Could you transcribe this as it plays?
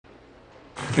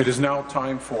It is now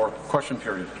time for question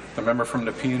period. The member from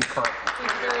Nepean Carleton.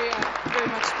 Thank you very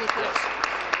much, Speaker.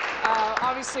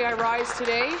 Obviously, I rise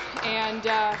today and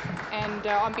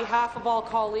on behalf of all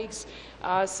colleagues,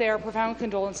 say our profound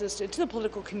condolences to the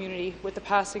political community with the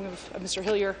passing of Mr.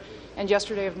 Hillier and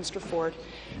yesterday of Mr. Ford.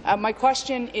 My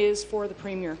question is for the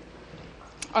Premier.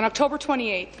 On October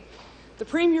 28th, the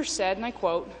Premier said, and I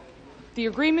quote, "The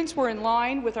agreements were in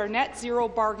line with our net zero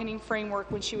bargaining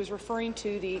framework," when she was referring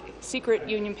to the secret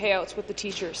union payouts with the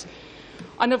teachers.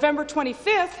 On November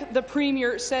 25th, the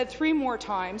Premier said 3 more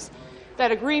times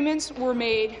that agreements were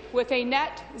made with a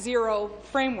net zero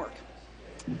framework.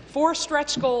 4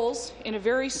 stretch goals in a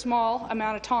very small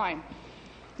amount of time.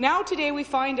 Now today we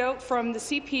find out from the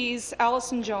CP's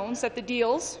Alison Jones that the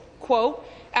deals, quote,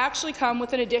 actually come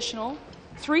with an additional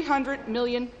 $300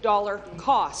 million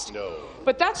cost. No.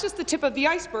 But that's just the tip of the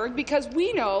iceberg, because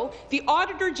we know the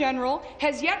Auditor General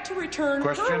has yet to return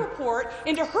her report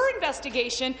into her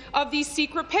investigation of these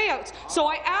secret payouts. So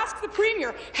I ask the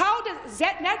Premier, how does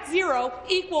net zero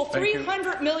equal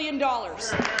 $300 million?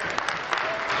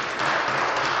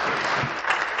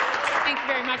 Thank you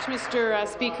very much, Mr.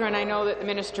 Speaker, and I know that the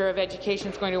Minister of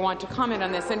Education is going to want to comment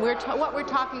on this. And what we're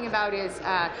talking about is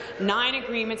 9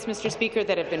 agreements, Mr. Speaker,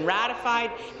 that have been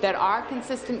ratified, that are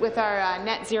consistent with our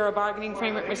net zero bargaining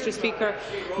framework, Mr. Speaker.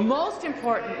 Most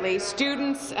importantly,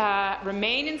 students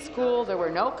remain in school. There were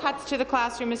no cuts to the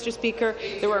classroom, Mr. Speaker.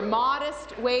 There were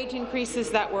modest wage increases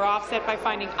that were offset by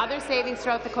finding other savings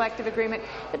throughout the collective agreement.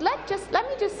 But let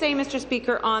me just say, Mr.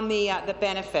 Speaker, on the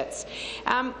benefits.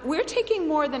 We're taking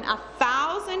more than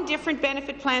 1,000 different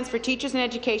benefit plans for teachers and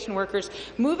education workers,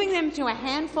 moving them to a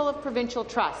handful of provincial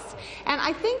trusts. And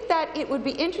I think that it would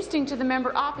be interesting to the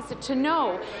member opposite to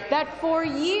know that for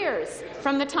years,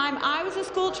 from the time I was a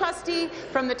school trustee,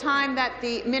 from the time that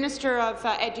the Minister of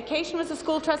Education was a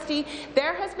school trustee,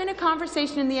 there has been a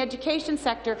conversation in the education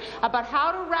sector about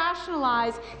how to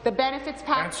rationalize the benefits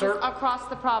packages across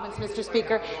the province, Mr.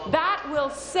 Speaker. That will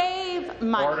save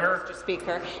money, Mr.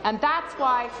 Speaker, and that's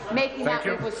why making that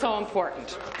move was so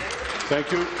important.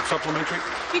 Thank you. Supplementary.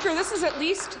 Speaker, this is at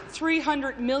least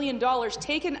 $300 million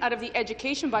taken out of the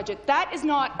education budget. That is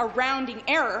not a rounding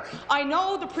error. I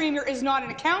know the Premier is not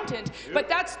an accountant, but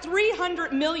that's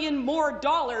 $300 million more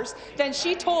than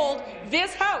she told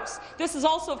this House. This is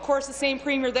also, of course, the same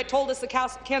Premier that told us the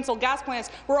cancelled gas plants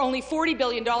were only $40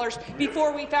 billion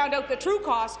before we found out the true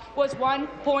cost was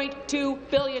 $1.2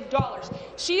 billion.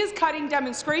 She is cutting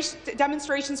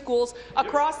demonstration schools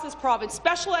across this province,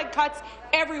 special ed cuts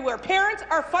everywhere. Parents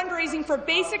are fundraising for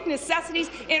basic necessities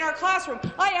in our classroom.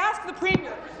 I ask the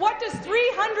Premier, what does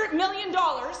 $300 million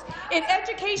in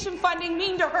education funding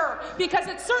mean to her? Because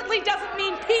it certainly doesn't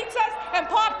mean pizzas and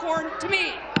popcorn to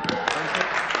me.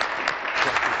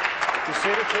 Be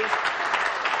seated, please.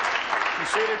 Be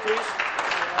seated, please.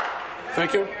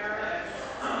 Thank you.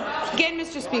 Again,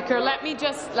 Mr. Speaker, let me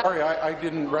just... Sorry, I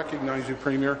didn't recognize you,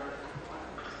 Premier.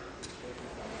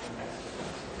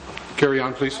 Carry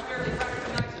on, please.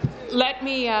 Let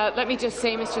me just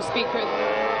say, Mr. Speaker.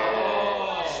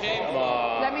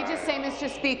 Let me just say, Mr.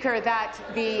 Speaker, that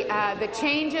the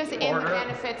changes in the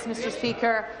benefits, Mr.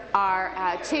 Speaker,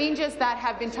 are changes that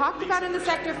have been talked about in the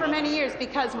sector for many years.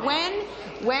 Because when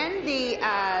the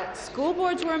school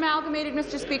boards were amalgamated,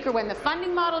 Mr. Speaker, when the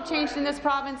funding model changed in this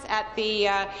province at the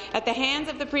hands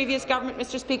of the previous government,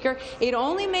 Mr. Speaker, it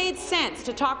only made sense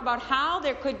to talk about how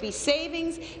there could be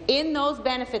savings in those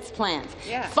benefits plans.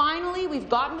 Yeah. Finally, we've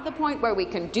gotten to the point where we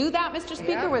can do that, Mr.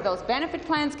 Speaker, where those benefit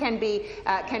plans can be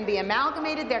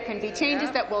amalgamated. There can be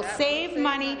changes that will save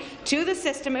money to the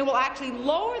system. It will actually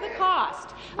lower the cost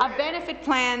of benefit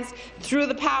plans through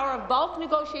the power of bulk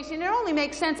negotiation. It only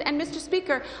makes sense. And, Mr.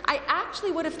 Speaker, I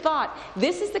actually would have thought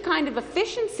this is the kind of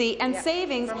efficiency and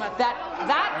savings that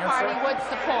party would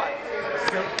support.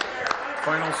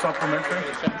 Final supplementary.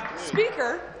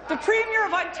 Speaker, the Premier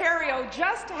of Ontario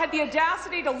just had the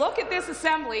audacity to look at this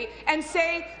Assembly and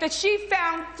say that she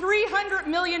found $300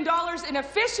 million in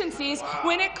efficiencies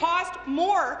when it cost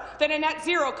more than a net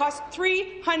zero. It cost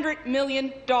 $300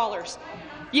 million.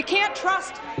 You can't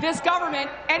trust this government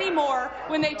anymore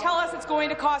when they tell us it's going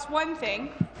to cost one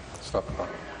thing. Stop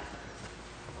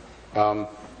the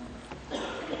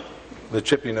The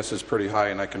chippiness is pretty high,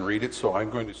 and I can read it, so I'm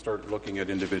going to start looking at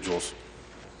individuals.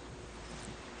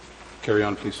 Carry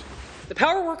on, please. The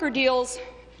power worker deals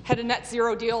had a net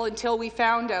zero deal until we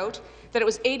found out that it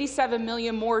was $87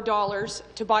 million more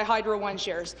to buy Hydro One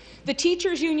shares. The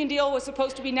teachers' union deal was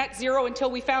supposed to be net zero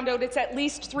until we found out it's at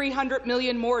least $300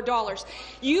 million more.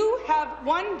 You have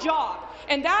one job,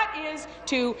 and that is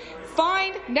to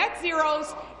find net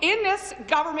zeros in this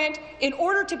government in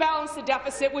order to balance the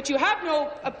deficit, which you have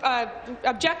no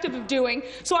objective of doing.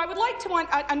 So I would like to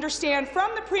understand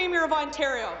from the Premier of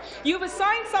Ontario, you've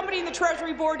assigned somebody in the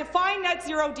Treasury Board to find net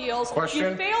zero deals.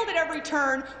 Question. You failed at every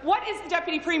turn. What is the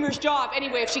Deputy Premier's job,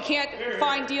 anyway, if she can't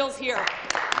find deals here?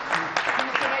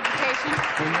 Minister of Education.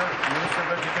 Minister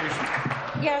of Education.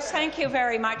 Yes, thank you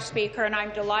very much, Speaker, and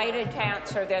I'm delighted to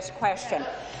answer this question.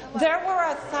 There were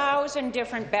 1,000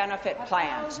 different benefit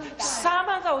plans. Some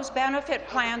of those benefit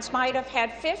plans might have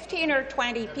had 15 or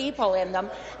 20 people in them.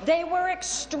 They were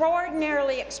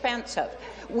extraordinarily expensive.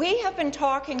 We have been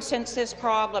talking since this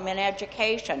problem in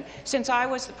education, since I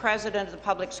was the president of the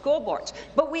public school boards,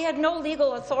 but we had no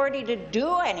legal authority to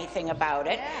do anything about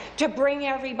it, to bring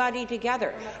everybody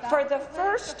together. For the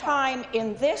first time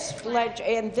in this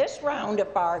round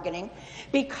of bargaining,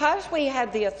 because we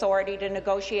had the authority to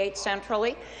negotiate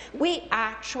centrally, we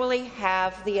actually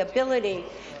have the ability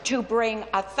to bring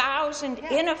 1,000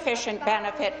 inefficient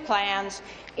benefit plans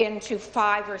into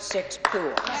 5 or 6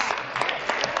 pools.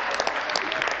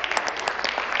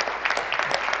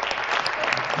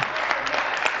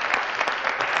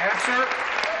 Answer.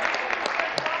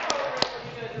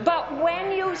 But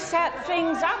when you set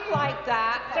things up like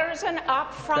that, there's an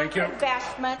upfront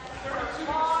investment.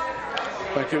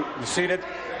 Thank you. Be seated.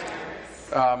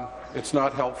 It's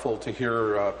not helpful to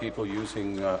hear people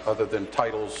using other than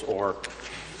titles or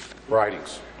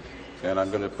ridings, and I'm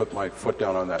going to put my foot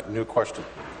down on that. New question.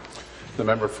 The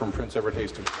member from Prince Edward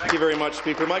Hastings. Thank you very much,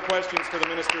 Speaker. My question is for the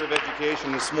Minister of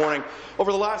Education this morning.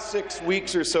 Over the last 6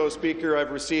 weeks or so, Speaker,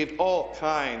 I've received all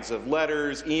kinds of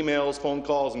letters, emails, phone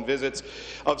calls and visits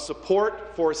of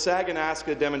support for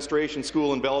Saganaska Demonstration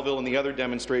School in Belleville and the other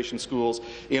demonstration schools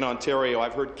in Ontario.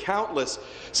 I've heard countless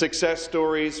success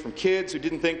stories from kids who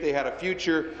didn't think they had a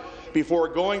future before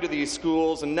going to these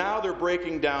schools, and now they're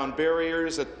breaking down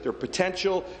barriers at their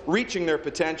potential, reaching their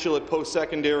potential at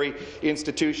post-secondary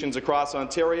institutions across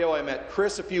Ontario. I met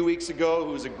Chris a few weeks ago,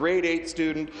 who was a grade 8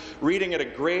 student reading at a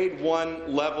grade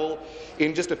 1 level.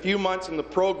 In just a few months in the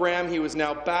program, he was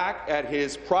now back at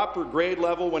his proper grade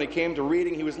level. When it came to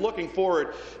reading, he was looking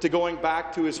forward to going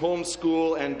back to his home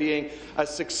school and being a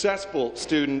successful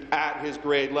student at his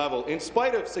grade level. In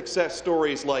spite of success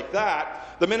stories like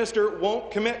that, the minister won't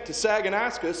commit to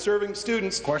Saganaska serving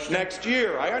students next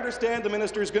year. I understand the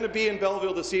minister is going to be in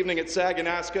Belleville this evening at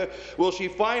Saganaska. Will she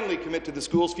finally commit to the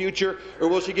school's future, or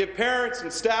will she give parents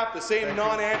and staff the same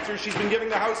non-answers she's been giving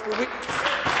the House for weeks?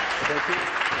 Thank you.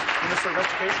 Minister of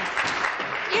Education.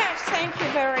 Yes, thank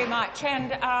you very much.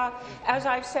 And as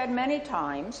I've said many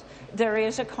times, there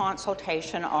is a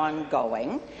consultation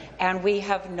ongoing, and we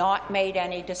have not made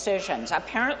any decisions.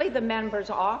 Apparently the members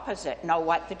opposite know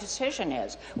what the decision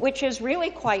is, which is really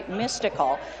quite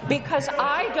mystical, because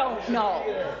I don't know.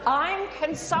 I'm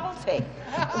consulting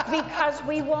because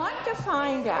we want to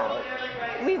find out,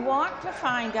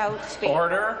 Speaker,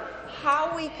 Order.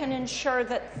 how we can ensure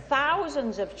that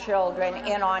thousands of children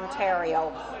in Ontario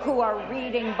who are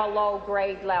reading below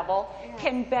grade level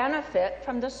can benefit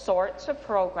from the sorts of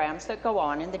programs that go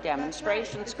on in the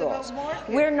demonstration schools.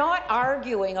 We're not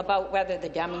arguing about whether the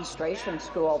demonstration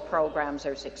school programs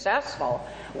are successful.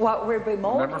 What we're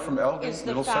bemoaning is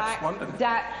the fact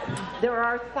that there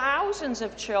are thousands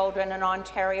of children in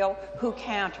Ontario who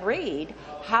can't read.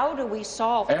 How do we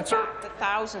solve the fact that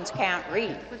thousands can't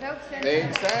read?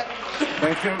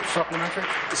 Thank you. Supplementary.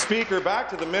 Speaker, back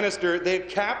to the minister. They've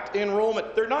capped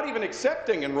enrollment. They're not even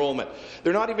accepting enrollment.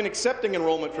 They're not even accepting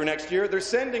enrollment for next year. They're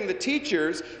sending the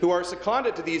teachers who are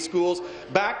seconded to these schools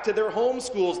back to their home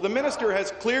schools. The minister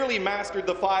has clearly mastered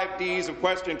the 5 Ds of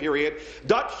question period.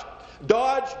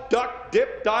 Dodge, duck,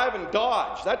 dip, dive, and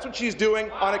dodge. That's what she's doing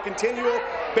on a continual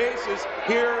basis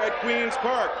here at Queen's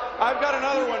Park. I've got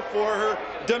another one for her.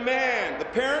 Demand. The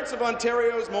parents of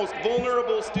Ontario's most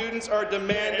vulnerable students are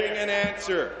demanding an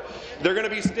answer. They're going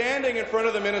to be standing in front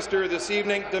of the minister this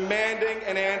evening demanding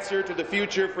an answer to the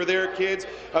future for their kids,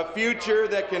 a future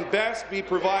that can best be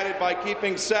provided by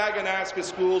keeping Saganaska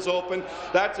schools open.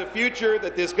 That's a future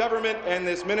that this government and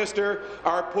this minister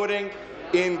are putting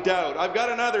in doubt. I've got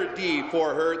another D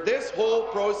for her. This whole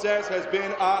process has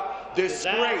been a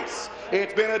disgrace.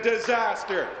 It's been a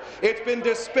disaster. It's been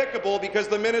despicable because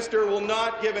the minister will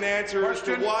not give an answer as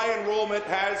to why enrollment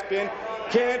has been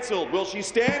cancelled. Will she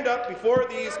stand up before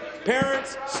these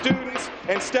parents, students,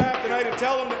 and staff tonight and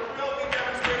tell them that we're building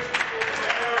demonstration schools in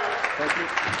Ontario? Thank you.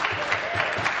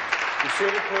 Be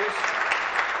seated,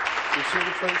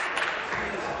 please.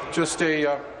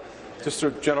 Just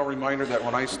a general reminder that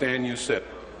when I stand, you sit.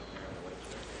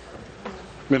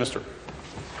 Minister.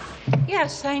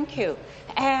 Yes, thank you.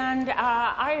 And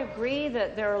I agree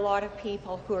that there are a lot of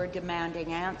people who are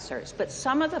demanding answers, but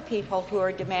some of the people who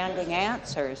are demanding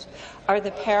answers are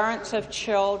the parents of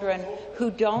children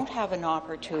who don't have an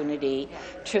opportunity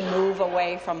to move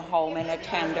away from home and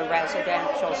attend a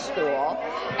residential school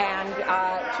and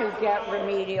to get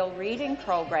remedial reading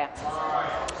programs.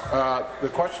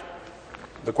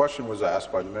 The question was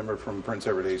asked by the member from Prince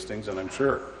Edward Hastings, and I'm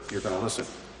sure you're going to listen.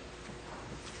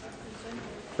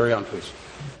 Carry on, please.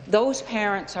 Those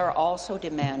parents are also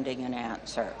demanding an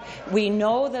answer. We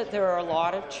know that there are a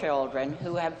lot of children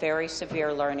who have very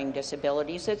severe learning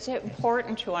disabilities. It's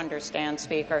important to understand,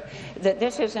 Speaker, that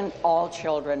this isn't all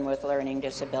children with learning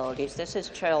disabilities. This is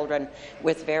children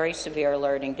with very severe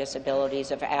learning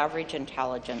disabilities of average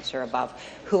intelligence or above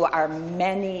who are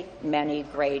many, many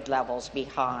grade levels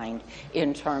behind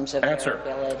in terms of their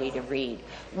ability to read.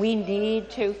 We need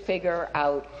to figure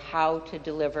out how to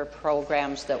deliver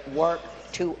programs that work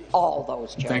to all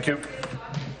those children. Thank you.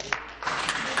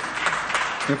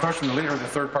 New question, the Leader of the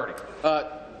Third Party.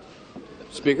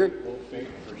 Speaker?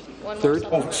 Third?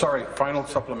 Oh, sorry, final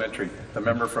supplementary. The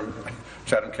member from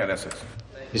Chatham-Kent Essex.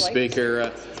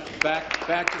 Speaker, back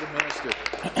to the minister.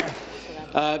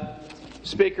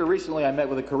 Speaker, recently I met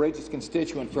with a courageous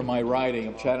constituent from my riding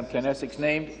of Chatham-Kent Essex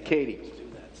named Katie.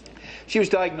 She was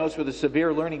diagnosed with a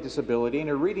severe learning disability and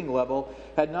her reading level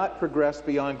had not progressed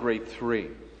beyond grade 3.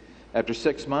 After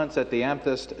 6 months at the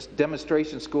Amethyst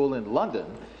Demonstration School in London,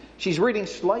 she's reading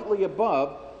slightly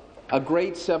above a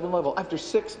grade 7 level after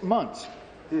 6 months.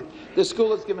 The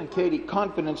school has given Katie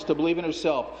confidence to believe in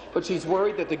herself, but she's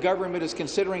worried that the government is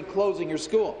considering closing her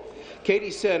school. Katie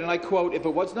said, and I quote, if I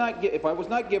was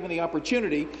not given the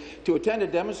opportunity to attend a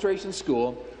demonstration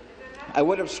school, I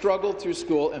would have struggled through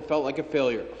school and felt like a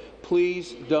failure.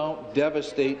 Please don't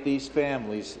devastate these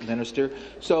families, Minister.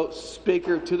 So,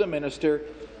 Speaker, to the Minister,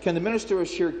 can the Minister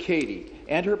assure Katie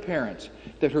and her parents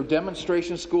that her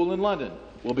demonstration school in London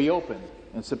will be open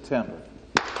in September?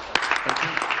 Thank you.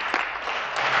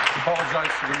 I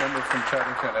apologize to the member from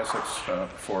Chatham-Kent Essex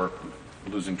for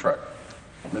losing track.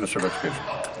 Minister of Education.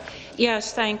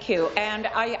 Yes, thank you. And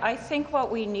I think what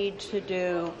we need to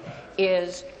do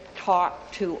is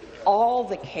talk to all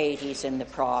the Katies in the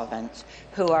province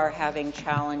who are having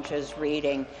challenges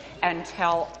reading and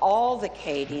tell all the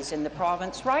Katies in the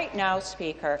province. Right now,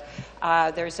 Speaker,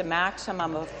 there's a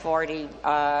maximum of 40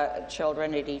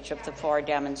 children at each of the 4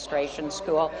 demonstration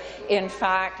schools. In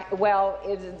fact, well,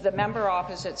 the member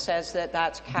opposite says that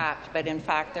that's capped, but in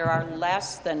fact there are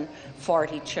less than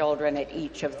 40 children at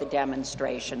each of the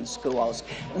demonstration schools,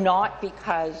 not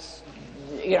because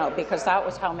because that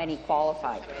was how many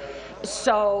qualified.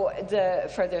 So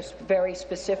for this very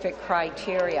specific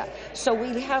criteria. So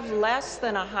we have less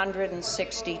than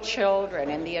 160 children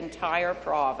in the entire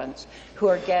province who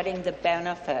are getting the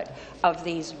benefit of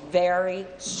these very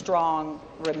strong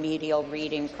remedial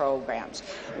reading programs.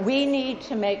 We need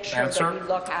to make sure that we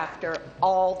look after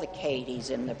all the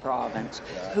Katies in the province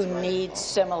who need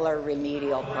similar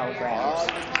remedial programs.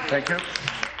 Thank you.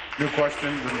 New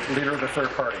question, the Leader of the Third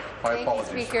Party. My apologies.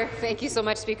 Thank you, Speaker. Thank you so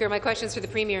much, Speaker. My question is for the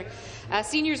Premier.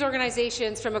 Seniors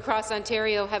organizations from across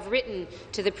Ontario have written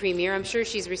to the Premier. I'm sure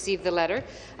she's received the letter.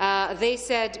 They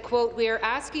said, quote, we are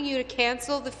asking you to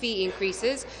cancel the fee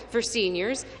increases for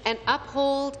seniors and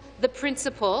uphold the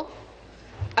principle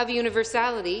of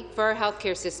universality for our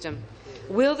healthcare system.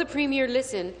 Will the Premier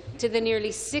listen to the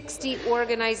nearly 60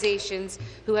 organizations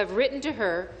who have written to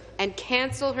her and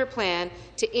cancel her plan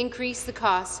to increase the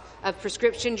cost of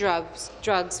prescription drugs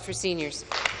for seniors?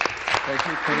 Thank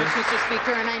you, Mr.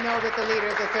 Speaker, and I know that the Leader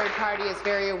of the Third Party is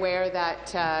very aware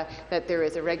that that there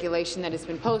is a regulation that has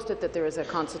been posted, that there is a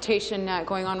consultation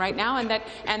going on right now, and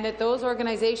that those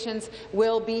organizations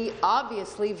will be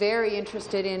obviously very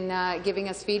interested in giving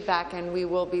us feedback, and we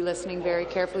will be listening very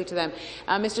carefully to them.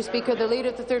 Mr. Speaker, the Leader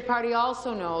of the Third Party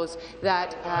also knows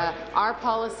that our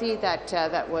policy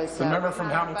that was the member from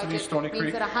Hamilton East Stony Creek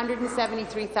means that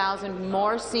 173,000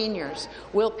 more seniors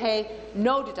will pay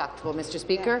no deductible, Mr.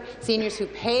 Speaker. Seniors who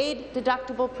paid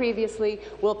deductible previously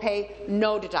will pay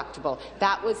no deductible.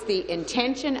 That was the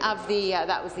intention of the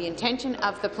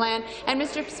plan. And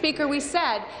Mr. Speaker, we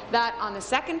said that on the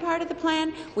second part of the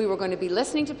plan, we were going to be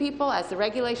listening to people as the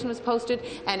regulation was posted,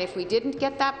 and if we didn't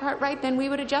get that part right, then we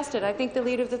would adjust it. I think the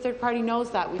Leader of the Third Party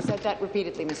knows that. We've said that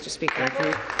repeatedly, Mr. Speaker.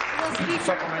 Thank you. Well,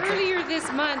 Speaker, earlier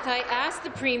this month, I asked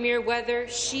the Premier whether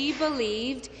she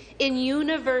believed in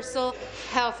universal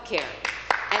health care.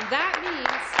 And that means,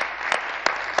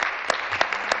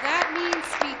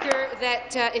 Speaker,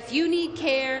 that if you need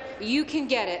care, you can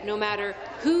get it, no matter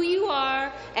who you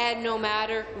are and no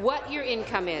matter what your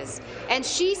income is. And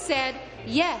she said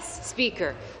Yes,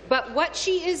 Speaker. But what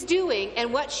she is doing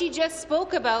and what she just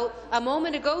spoke about a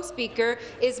moment ago, Speaker,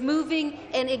 is moving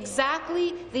in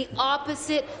exactly the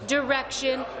opposite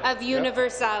direction of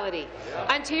universality.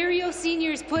 Ontario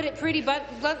seniors put it pretty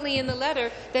bluntly in the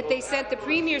letter that they sent the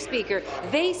Premier, Speaker.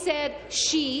 They said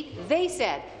she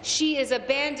is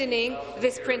abandoning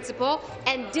this principle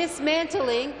and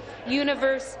dismantling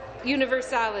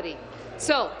universality.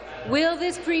 So, will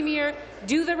this Premier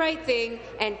do the right thing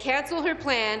and cancel her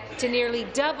plan to nearly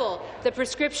double the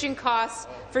prescription costs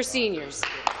for seniors?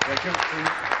 Thank you.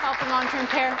 Health and long-term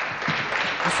care.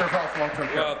 Mr. Health, long-term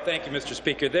care. Well, thank you, Mr.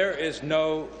 Speaker. There is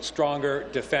no stronger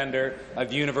defender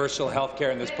of universal health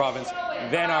care in this province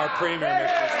than our Premier,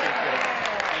 Mr. Speaker,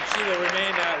 and she will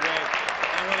remain that way.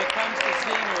 And when it comes to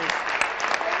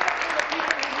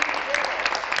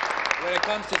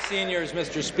seniors,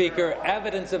 Mr. Speaker,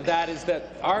 evidence of that is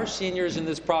that our seniors in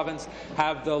this province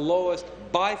have the lowest,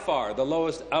 by far, the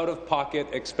lowest out-of-pocket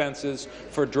expenses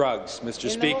for drugs, Mr.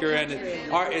 Speaker, and it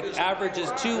averages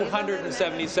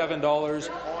 $277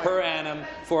 per annum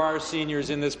for our seniors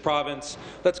in this province.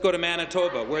 Let's go to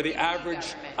Manitoba, where the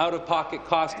average out-of-pocket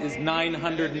cost is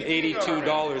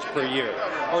 $982 per year,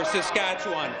 or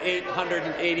Saskatchewan,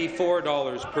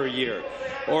 $884 per year,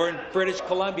 or in British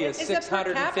Columbia,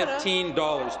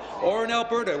 $615, or in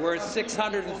Alberta, where it's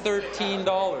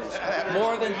 $613,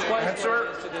 more than twice what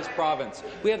it is to this province.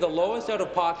 We have the lowest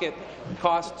out-of-pocket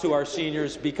cost to our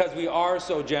seniors because we are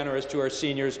so generous to our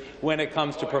seniors when it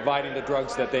comes to providing the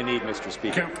drugs that they need, Mr.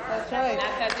 Speaker. That's right.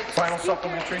 Final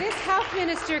supplementary. This health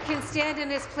minister can stand in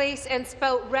his place and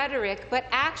spout rhetoric, but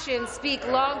actions speak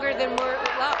louder than words,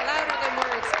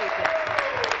 Speaker.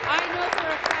 I know for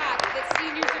a fact that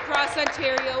seniors across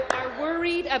Ontario are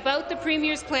worried about the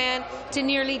Premier's plan to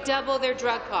nearly double their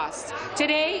drug costs.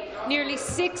 Today, nearly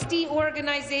 60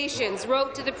 organizations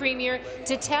wrote to the Premier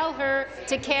to tell her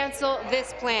to cancel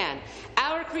this plan.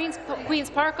 Our Queen's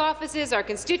Park offices, our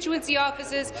constituency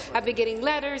offices, have been getting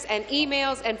letters and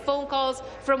emails and phone calls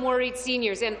from worried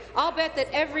seniors. And I'll bet that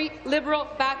every Liberal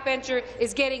backbencher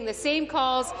is getting the same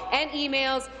calls and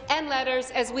emails and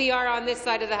letters as we are on this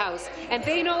side of the House. And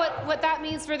they know what that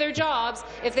means for their jobs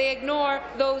if they ignore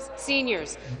those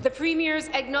seniors. The Premier's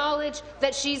acknowledged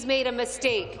that she's made a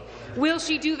mistake. Will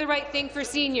she do the right thing for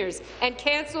seniors and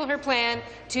cancel her plan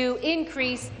to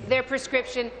increase their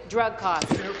prescription drug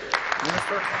costs?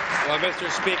 Well, Mr.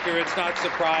 Speaker, it's not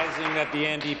surprising that the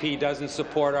NDP doesn't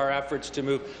support our efforts to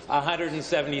move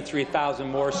 173,000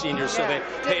 more seniors so they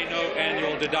pay no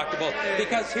annual deductible,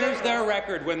 because here's their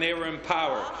record when they were in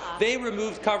power. They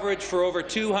removed coverage for over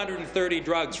 230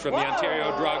 drugs from the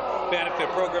Ontario Drug Benefit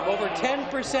Program, over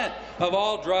 10% of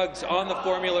all drugs on the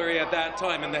formulary at that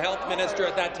time. And the health minister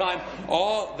at that time,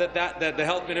 all that the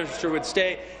health minister would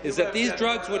say is that these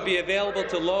drugs would be available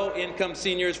to low-income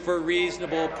seniors for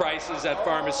reasonable prices at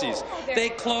pharmacies. They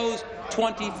closed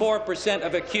 24%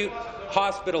 of acute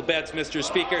hospital beds, Mr.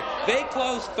 Speaker. They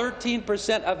closed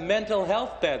 13% of mental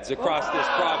health beds across this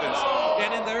province.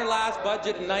 And in their last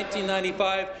budget in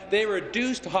 1995, they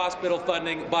reduced hospital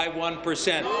funding by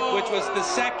 1%, which was the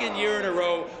second year in a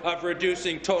row of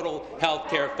reducing total health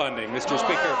care funding, Mr.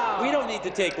 Speaker. We don't need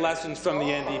to take lessons from the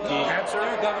NDP.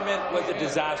 Their government was a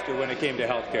disaster when it came to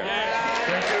health care.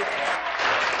 Thank you.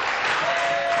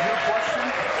 Your question?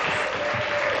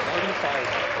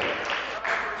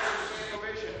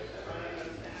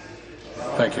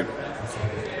 Thank you.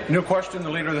 New question, the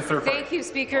Leader of the Third Party. Thank you,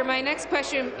 Speaker. My next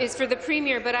question is for the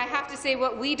Premier, but I have to say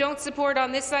what we don't support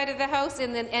on this side of the House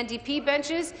in the NDP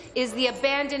benches is the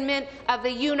abandonment of the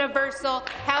universal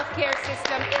health care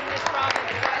system in this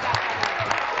province by that government.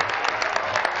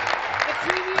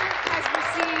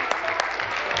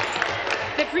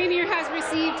 The Premier has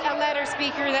received a letter,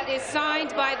 Speaker, that is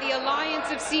signed by the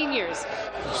Alliance of Seniors.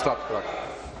 Stop.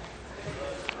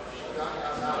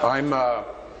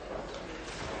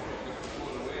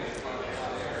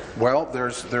 Well,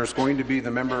 there's going to be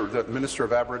the Minister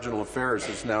of Aboriginal Affairs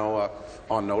is now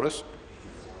on notice.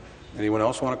 Anyone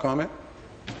else want to comment?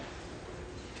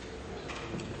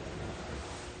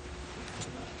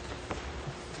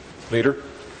 Leader.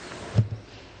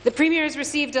 The Premier has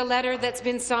received a letter that's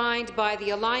been signed by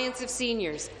the Alliance of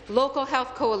Seniors, local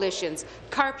health coalitions,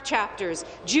 CARP chapters,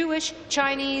 Jewish,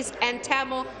 Chinese and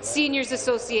Tamil seniors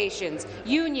associations,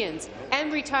 unions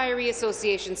and retiree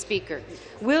associations, Speaker.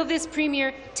 Will this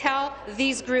Premier tell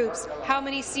these groups how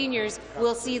many seniors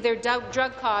will see their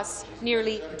drug costs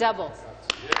nearly double?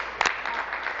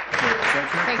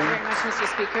 Thank you. Thank you very much,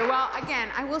 Mr. Speaker. Well, again,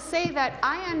 I will say that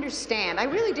I understand, I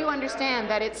really do understand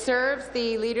that it serves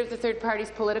the Leader of the Third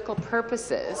Party's political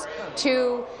purposes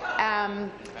to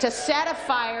set a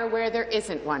fire where there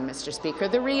isn't one, Mr. Speaker.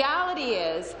 The reality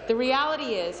is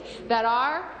that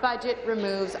our budget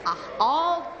removes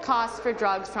all costs for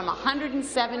drugs from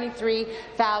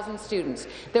 173,000 students.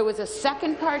 There was a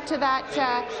second part to that.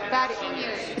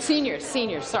 Seniors.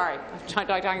 Sorry,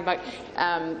 I'm talking about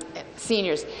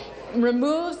seniors.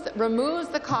 Removes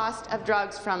the cost of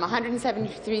drugs from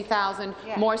 173,000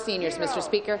 more seniors, Mr.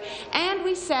 Speaker. And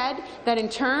we said that in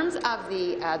terms of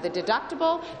the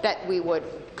deductible, that we would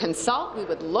consult, we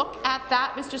would look at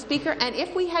that, Mr. Speaker, and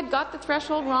if we had got the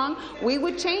threshold wrong, we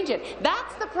would change it.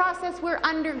 That's the process we're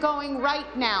undergoing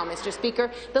right now, Mr.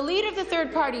 Speaker. The Leader of the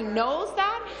Third Party knows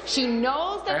that. She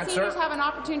knows that seniors have an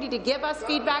opportunity to give us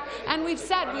feedback, and we've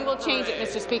said we will change it,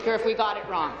 Mr. Speaker, if we got it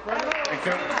wrong. Thank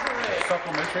you.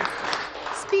 Supplementary.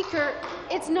 Speaker,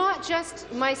 it's not just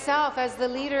myself as the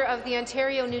leader of the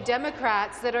Ontario New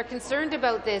Democrats that are concerned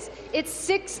about this. It's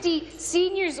 60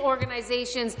 seniors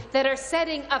organizations that are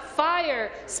setting a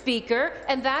fire, Speaker,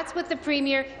 and that's what the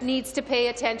Premier needs to pay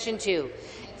attention to.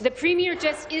 The Premier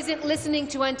just isn't listening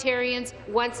to Ontarians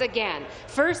once again.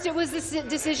 First, it was the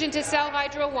decision to sell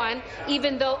Hydro One,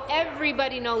 even though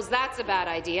everybody knows that's a bad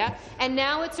idea, and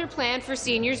now it's her plan for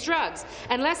seniors' drugs.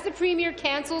 Unless the Premier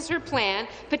cancels her plan,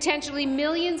 potentially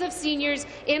millions of seniors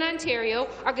in Ontario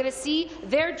are going to see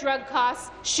their drug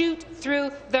costs shoot through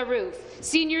the roof.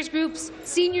 Seniors groups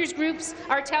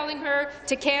are telling her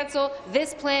to cancel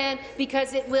this plan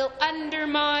because it will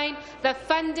undermine the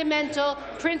fundamental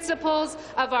principles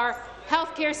of our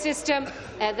healthcare system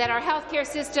that our healthcare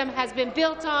system has been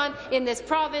built on in this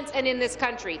province and in this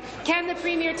country. Can the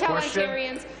Premier tell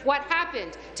Ontarians what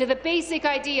happened to the basic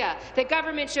idea that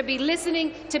government should be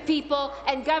listening to people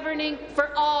and governing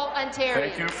for all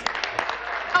Ontarians? Thank you.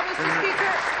 Mr.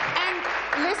 Speaker, and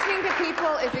listening to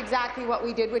people is exactly what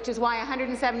we did, which is why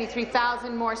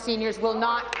 173,000 more seniors will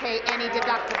not pay any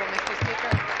deductible, Mr. Speaker.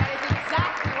 That is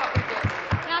exactly what we did.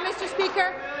 Now, Mr.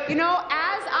 Speaker, you know,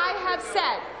 as I have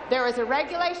said, there is a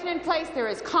regulation in place. There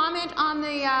is comment on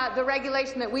the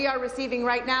regulation that we are receiving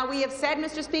right now. We have said,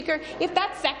 Mr. Speaker, if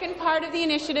that second part of the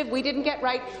initiative we didn't get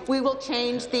right, we will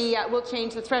change the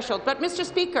threshold. But, Mr.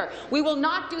 Speaker, we will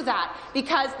not do that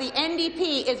because the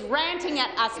NDP is ranting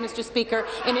at us, Mr. Speaker,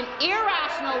 in an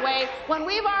irrational way when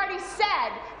we've already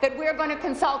said that we're going to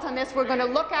consult on this, we're going to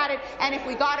look at it, and if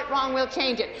we got it wrong, we'll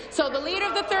change it. So the Leader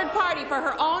of the Third Party, for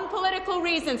her own political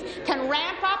reasons, can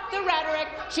ramp up the rhetoric.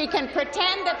 She can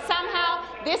pretend that somehow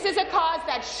this is a cause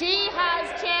that she has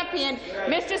championed.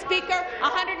 Mr. Speaker,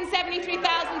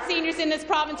 173,000 seniors in this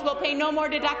province will pay no more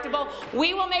deductible.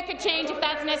 We will make a change if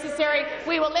that's necessary.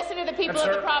 We will listen to the people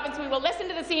of the province. We will listen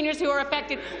to the seniors who are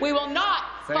affected. We will not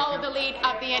follow the lead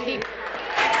of the NDP.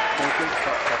 Thank you.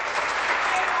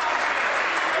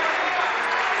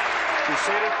 Be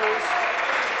seated, please.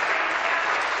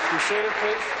 Be seated,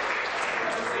 please.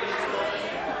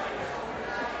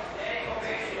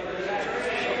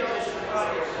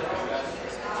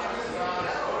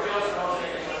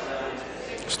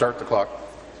 Start the clock.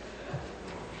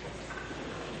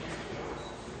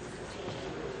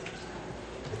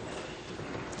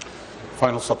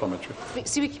 Final supplementary.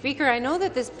 Speaker, I know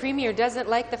that this Premier doesn't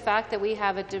like the fact that we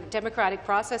have a democratic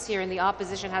process here and the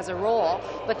opposition has a role,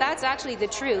 but that's actually the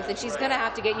truth, and she's going to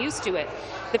have to get used to it.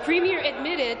 The Premier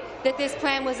admitted that this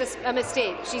plan was a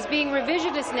mistake. She's being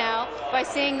revisionist now by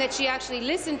saying that she actually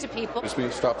listened to people. Ms.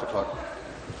 Means, stop the clock.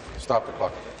 Stop the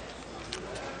clock.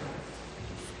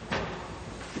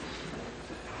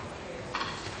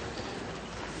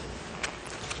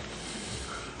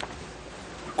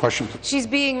 Question. She's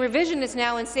being revisionist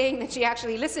now and saying that she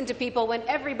actually listened to people when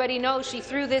everybody knows she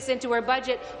threw this into her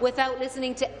budget without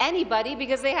listening to anybody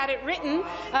because they had it written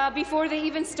before they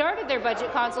even started their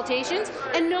budget consultations,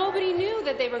 and nobody knew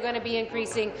that they were going to be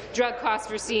increasing drug costs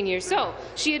for seniors. So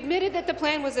she admitted that the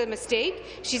plan was a mistake.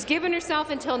 She's given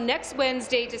herself until next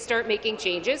Wednesday to start making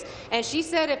changes, and she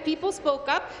said if people spoke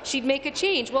up, she'd make a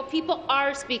change. Well, people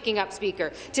are speaking up,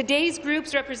 Speaker. Today's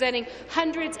groups representing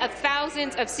hundreds of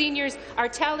thousands of seniors are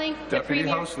telling the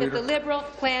Premier that the Liberal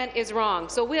plan is wrong.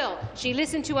 So will she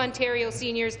listen to Ontario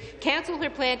seniors, cancel her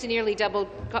plan to nearly double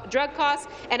drug costs,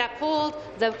 and uphold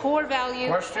the core value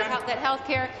that health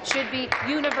care should be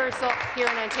universal here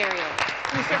in Ontario?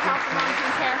 Minister of Health and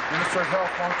Long-Term Care. Minister of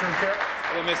Health, Long-Term Care.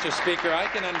 Well, Mr. Speaker, I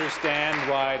can understand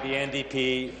why the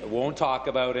NDP won't talk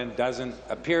about and doesn't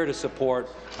appear to support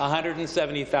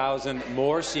 170,000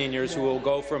 more seniors who will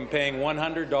go from paying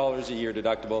 $100 a year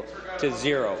deductible to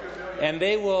zero. And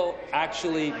they will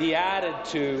actually be added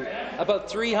to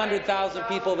about 300,000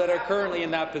 people that are currently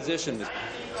in that position.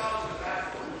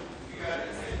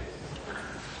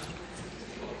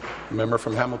 Member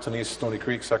from Hamilton East, Stony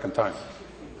Creek, second time.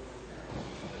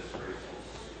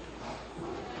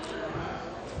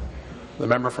 The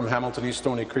member from Hamilton East,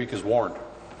 Stony Creek is warned.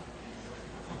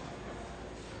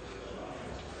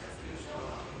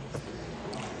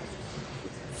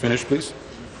 Finish, please.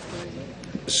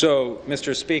 So,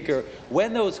 Mr. Speaker,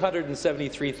 when those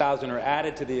 173,000 are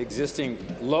added to the existing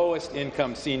lowest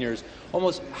income seniors,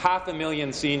 almost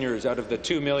 500,000 seniors out of the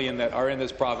 2 million that are in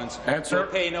this province will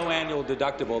pay no annual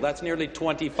deductible. That's nearly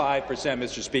 25%,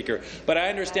 Mr. Speaker. But I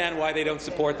understand why they don't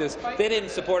support this. They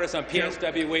didn't support us on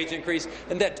PSW wage increase,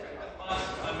 and that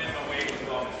minimum wage is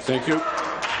gone. Thank you.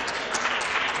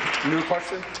 New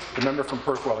question? The member from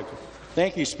Perth Wellington.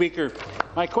 Thank you, Speaker.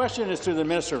 My question is to the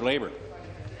Minister of Labour.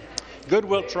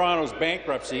 Goodwill Toronto's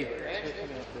bankruptcy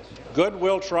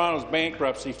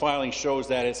filing shows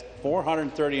that its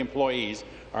 430 employees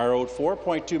are owed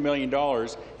 $4.2 million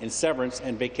in severance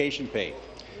and vacation pay.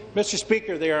 Mr.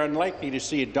 Speaker, they are unlikely to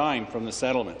see a dime from the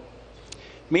settlement.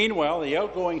 Meanwhile, the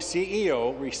outgoing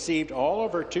CEO received all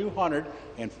of her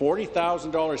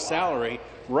 $240,000 salary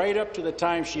right up to the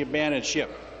time she abandoned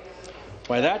ship.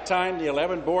 By that time, the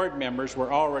 11 board members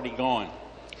were already gone.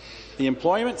 The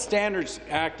Employment Standards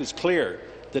Act is clear.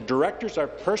 The directors are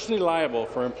personally liable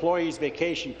for employees'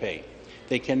 vacation pay.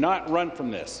 They cannot run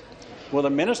from this. Will the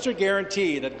minister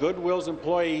guarantee that Goodwill's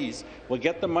employees will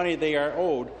get the money they are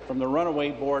owed from the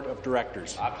runaway board of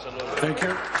directors? Absolutely. Thank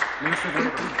you.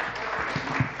 Minister.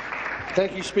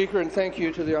 Thank you, Speaker, and thank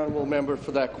you to the honourable member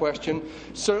for that question.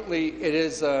 Certainly, it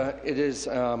is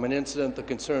an incident that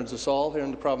concerns us all here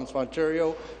in the province of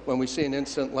Ontario when we see an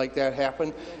incident like that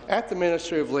happen. At the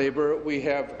Ministry of Labour, we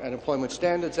have an Employment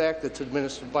Standards Act that's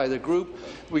administered by the group.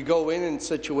 We go in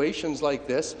situations like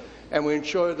this, and we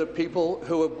ensure that people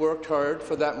who have worked hard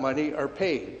for that money are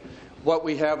paid. What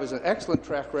we have is an excellent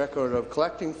track record of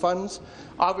collecting funds.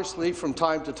 Obviously, from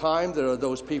time to time, there are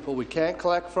those people we can't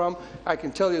collect from. I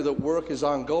can tell you that work is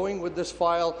ongoing with this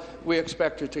file. We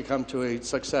expect it to come to a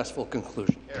successful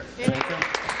conclusion. Thank you.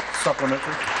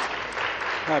 Supplementary.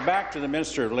 Back to the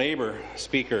Minister of Labour,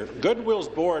 Speaker. Goodwill's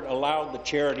board allowed the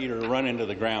charity to run into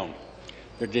the ground.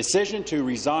 Their decision to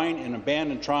resign and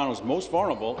abandon Toronto's most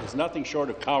vulnerable is nothing short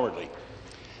of cowardly.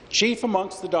 Chief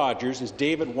amongst the Dodgers is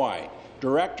David Wye,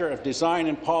 Director of Design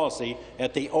and Policy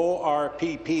at the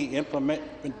ORPP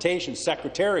Implementation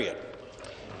Secretariat.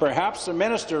 Perhaps the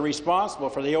minister responsible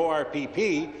for the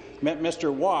ORPP met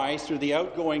Mr. Wise through the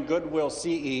outgoing Goodwill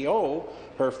CEO,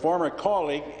 her former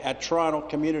colleague at Toronto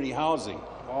Community Housing.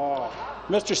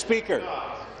 Mr. Speaker,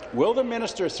 will the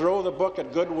minister throw the book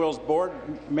at Goodwill's board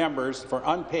members for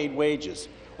unpaid wages,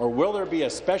 or will there be a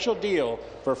special deal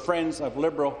for friends of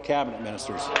Liberal cabinet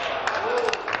ministers?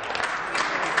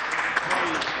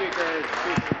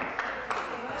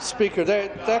 Speaker,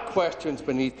 that question's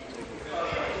beneath.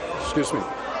 Excuse me.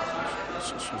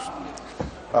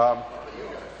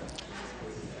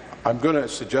 I'm going to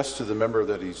suggest to the member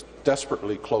that he's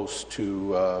desperately close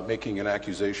to making an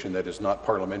accusation that is not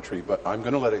parliamentary, but I'm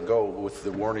going to let it go with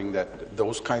the warning that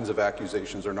those kinds of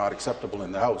accusations are not acceptable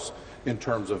in the House in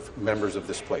terms of members of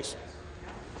this place.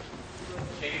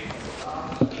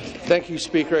 Thank you,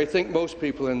 Speaker. I think most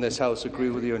people in this House agree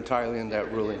with you entirely in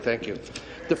that ruling. Thank you.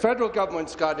 The federal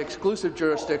government's got exclusive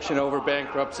jurisdiction over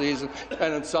bankruptcies and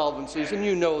insolvencies, and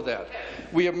you know that.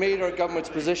 We have made our government's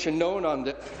position known on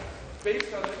this.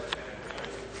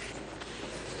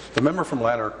 The member from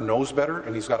Lanark knows better,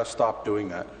 and he's got to stop doing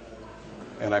that.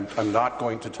 And I'm not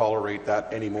going to tolerate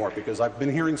that anymore, because I've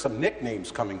been hearing some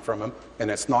nicknames coming from him, and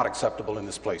it's not acceptable in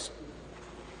this place.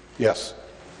 Yes.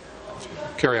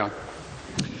 Carry on.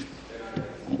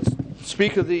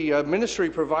 Speaker, the ministry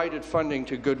provided funding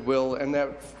to Goodwill, and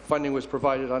that funding was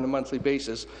provided on a monthly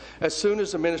basis. As soon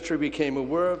as the ministry became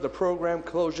aware of the program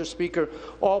closure, Speaker,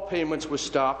 all payments were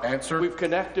stopped. Answer. We've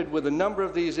connected with a number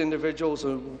of these individuals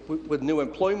with new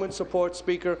employment support,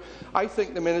 Speaker. I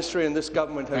think the ministry and this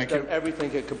government has done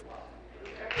everything it could.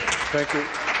 Thank you.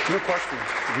 New question.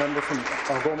 The member from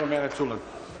Algoma, Manitoulin.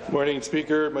 Morning,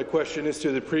 Speaker. My question is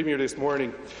to the Premier this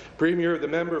morning. Premier, the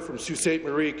member from Sault Ste.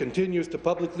 Marie continues to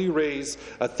publicly raise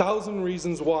 1,000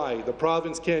 reasons why the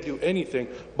province can't do anything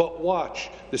but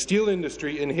watch the steel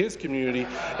industry in his community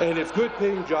and its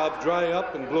good-paying jobs dry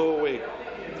up and blow away.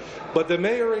 But the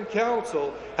Mayor and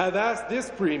Council have asked this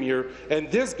Premier and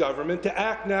this government to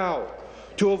act now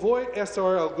to avoid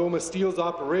SR Algoma Steel's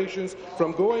operations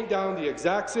from going down the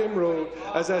exact same road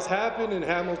as has happened in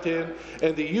Hamilton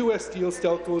and the U.S. Steel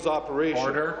Stelco's operation.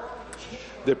 Order.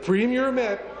 The Premier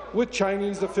met with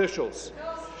Chinese officials.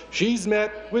 She's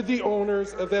met with the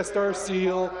owners of SR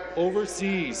Steel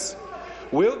overseas.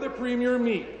 Will the Premier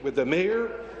meet with the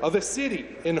Mayor of a city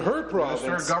in her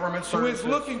province who is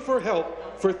looking for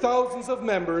help for thousands of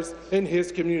members in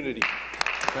his community?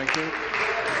 Thank you.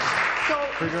 So,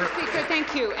 Mr. Speaker,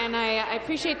 thank you, and I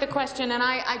appreciate the question, and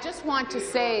I just want to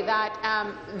say that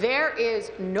there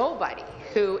is nobody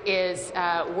who is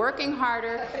working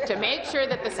harder to make sure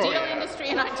that the steel industry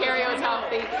in Ontario is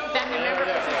healthy than the member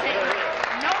for Sault Ste. Marie.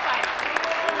 Nobody.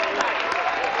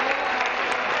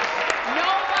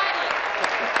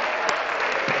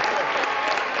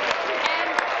 And,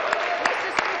 Mr.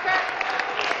 Speaker,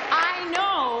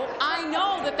 I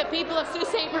know that the people of Sault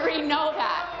Ste. Marie know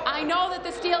that. I know that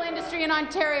the steel industry in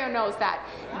Ontario knows that.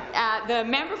 The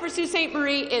member for Sault Ste.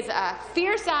 Marie is a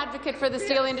fierce advocate for the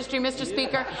steel industry, Mr.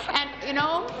 Speaker, and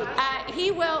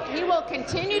he will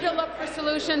continue to look for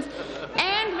solutions.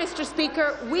 And, Mr.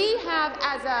 Speaker, we have,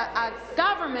 as a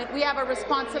government, we have a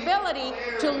responsibility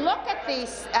to look at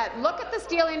the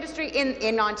steel industry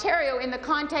in Ontario in the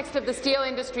context of the steel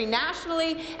industry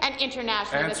nationally and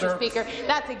internationally, Mr. Speaker.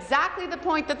 That's exactly the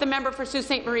point that the member for Sault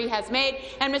Ste. Marie has made.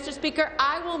 And, Mr. Speaker,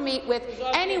 I will meet with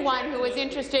anyone who is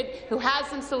interested, who has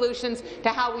some solutions to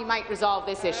how we might resolve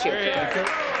this issue. Thank you.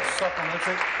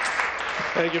 Supplementary.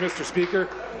 Thank you, Mr. Speaker.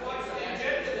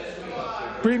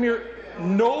 Premier,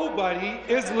 nobody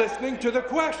is listening to the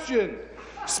question.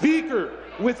 Speaker,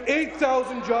 with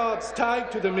 8,000 jobs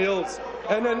tied to the mills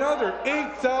and another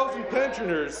 8,000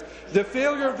 pensioners, the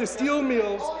failure of the steel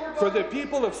mills for the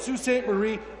people of Sault Ste.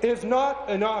 Marie is not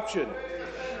an option.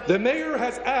 The Mayor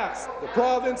has asked the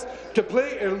province to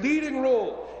play a leading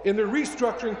role in the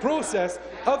restructuring process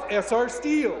of SR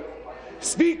Steel.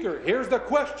 Speaker, here's the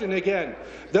question again.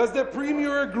 Does the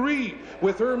Premier agree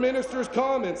with her minister's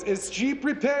comments? Is she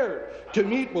prepared to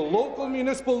meet with local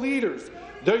municipal leaders,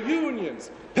 the unions,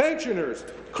 pensioners,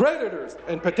 creditors,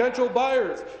 and potential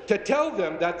buyers to tell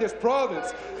them that this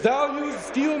province values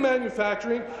steel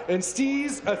manufacturing and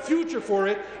sees a future for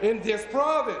it in this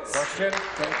province? Question.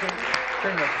 Thank you.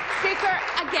 Speaker,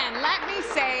 again, let me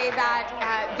say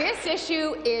that this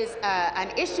issue is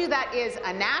an issue that is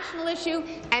a national issue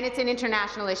and it's an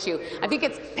international issue. I think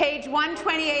it's page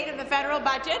 128 of the federal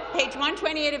budget. Page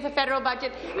 128 of the federal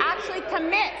budget actually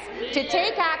commits to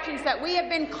take actions that we have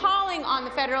been calling on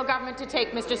the federal government to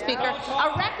take, Mr. Speaker.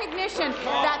 A recognition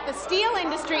that the steel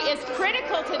industry is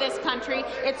critical to this country.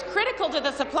 It's critical to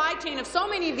the supply chain of so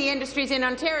many of the industries in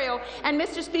Ontario. And,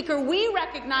 Mr. Speaker, we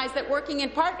recognize that working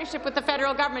in partnership with the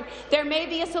federal government, there may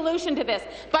be a solution to this.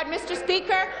 But, Mr.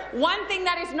 Speaker, one thing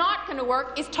that is not going to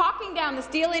work is talking down the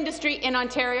steel industry in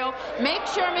Ontario. Make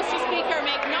sure, Mr. Speaker,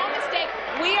 make no mistake,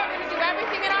 we are going to do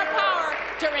everything in our power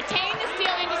to retain the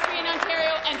steel industry in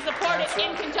Ontario and support it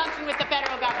in conjunction with the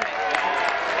federal government.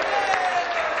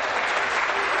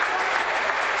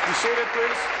 Be seated,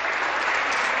 please.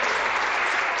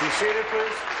 Be seated,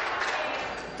 please.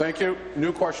 Thank you.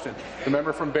 New question. The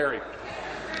member from Barrie.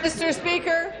 Mr.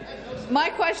 Speaker, my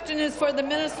question is for the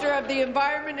Minister of the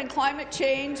Environment and Climate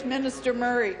Change, Minister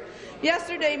Murray.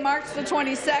 Yesterday, March the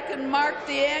 22nd, marked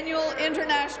the annual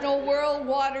International World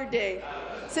Water Day.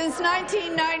 Since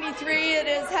 1993, it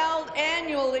is held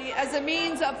annually as a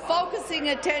means of focusing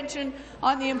attention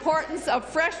on the importance of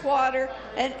fresh water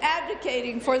and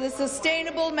advocating for the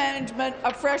sustainable management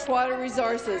of freshwater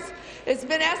resources. It's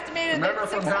been estimated that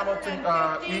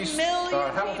 615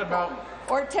 million people,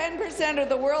 or 10% of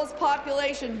the world's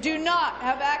population, do not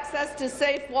have access to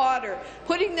safe water,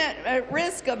 putting them at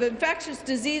risk of infectious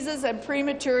diseases and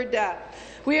premature death.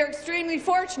 We are extremely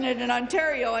fortunate in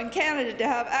Ontario and Canada to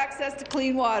have access to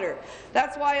clean water.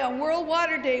 That's why on World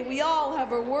Water Day we all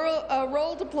have a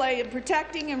role to play in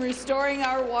protecting and restoring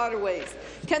our waterways.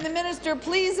 Can the minister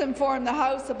please inform the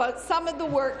House about some of the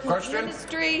work his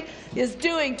ministry is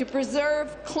doing to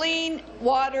preserve clean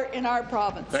water in our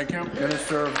province? Thank you.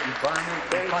 Minister of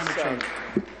Environment and Climate Change.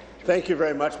 Thank you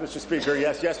very much, Mr. Speaker.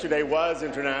 Yes, yesterday was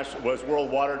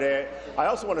World Water Day. I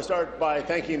also want to start by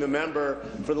thanking the member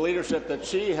for the leadership that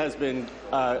she has been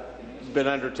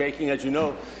undertaking. As you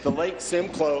know, the Lake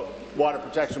Simcoe Water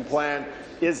Protection Plan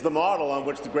is the model on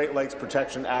which the Great Lakes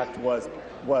Protection Act was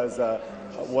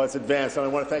advanced. And I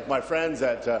want to thank my friends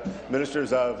at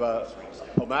Ministers of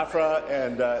OMAFRA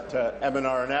and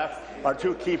MNRNF, our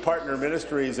two key partner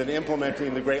ministries in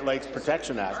implementing the Great Lakes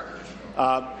Protection Act.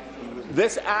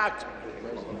 This Act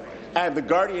And the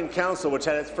Guardian Council, which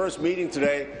had its first meeting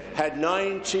today, had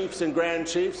 9 chiefs and grand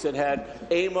chiefs. It had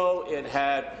AMO, it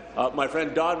had my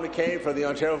friend Don McCabe for the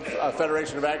Ontario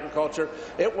Federation of Agriculture.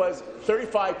 It was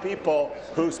 35 people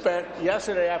who spent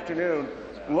yesterday afternoon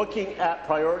looking at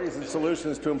priorities and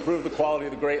solutions to improve the quality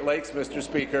of the Great Lakes, Mr.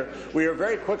 Speaker. We are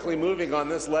very quickly moving on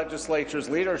this legislature's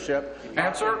leadership in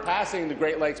passing the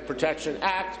Great Lakes Protection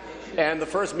Act, and the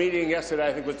first meeting yesterday,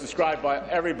 I think, was described by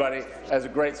everybody as a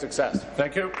great success.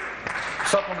 Thank you.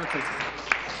 Supplementary.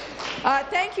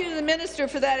 Thank you to the Minister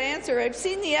for that answer. I've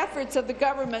seen the efforts of the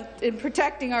government in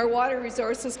protecting our water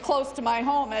resources close to my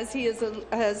home, as he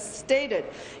has stated.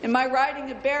 In my riding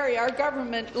of Barrie, our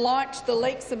government launched the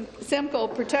Lake Simcoe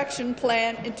Protection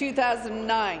Plan in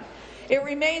 2009. It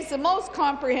remains the most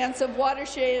comprehensive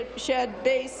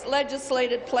watershed-based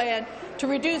legislated plan to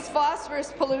reduce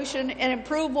phosphorus pollution and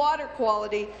improve water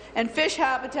quality and fish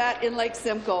habitat in Lake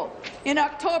Simcoe. In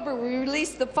October, we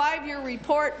released the 5-year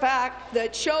report back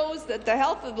that shows that the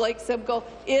health of Lake Simcoe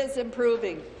is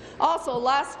improving. Also,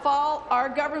 last fall, our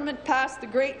government passed the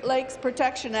Great Lakes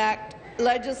Protection Act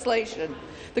legislation.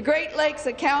 The Great Lakes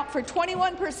account for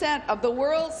 21% of the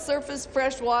world's surface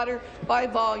fresh water by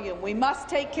volume. We must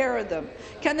take care of them.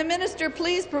 Can the minister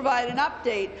please provide an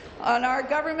update on our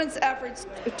government's efforts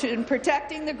in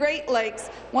protecting the Great Lakes,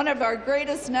 one of our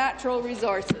greatest natural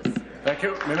resources? Thank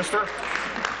you. Minister.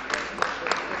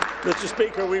 Mr.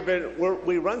 Speaker,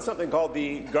 we run something called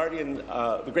the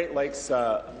Great Lakes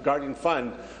Guardian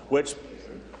Fund, which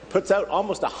puts out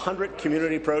almost 100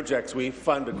 community projects we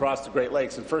fund across the Great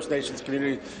Lakes in First Nations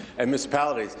communities and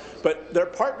municipalities. But they're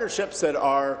partnerships that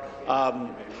are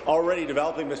already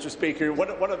developing, Mr. Speaker.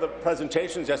 One of the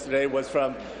presentations yesterday was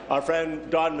from our friend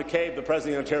Don McCabe, the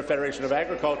President of the Ontario Federation of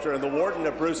Agriculture, and the Warden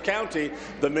of Bruce County,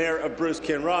 the Mayor of Bruce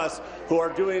Kinross, who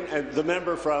are doing, and the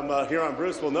member from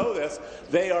Huron-Bruce will know this,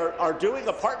 they are doing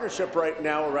a partnership right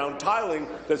now around tiling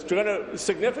that's going to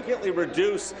significantly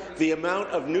reduce the amount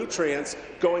of nutrients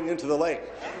going into the lake.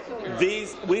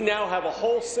 We now have a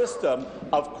whole system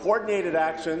of coordinated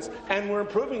actions, and we're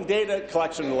improving data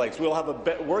collection in the lakes. We'll have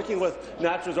working with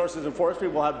Natural Resources and Forestry,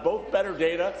 we'll have both better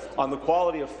data on the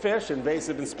quality of fish,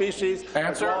 invasive and species,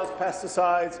 as well as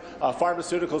pesticides,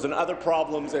 pharmaceuticals, and other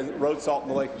problems, and road salt in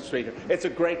the lake. It's a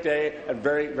great day and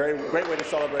very great way to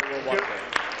celebrate World Water Day.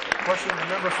 Question from the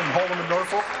member from Holland and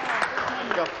Norfolk.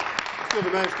 To the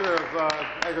Minister of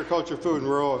Agriculture, Food and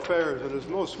Rural Affairs. In his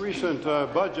most recent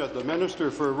budget, the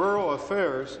Minister for Rural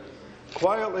Affairs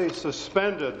quietly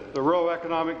suspended the Rural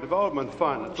Economic Development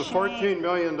Fund. It's a $14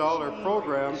 million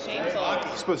program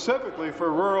specifically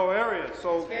for rural areas.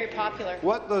 So, it's very popular.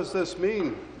 What does this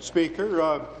mean, Speaker?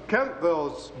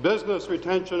 Kentville's Business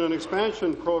Retention and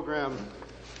Expansion Program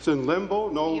is in limbo,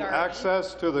 no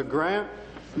access to the grant.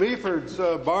 Meaford's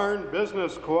Barn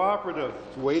Business Cooperative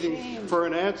is waiting for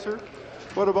an answer.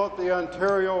 What about the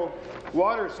Ontario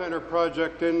Water Centre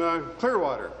project in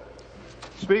Clearwater?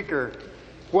 Speaker,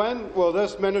 when will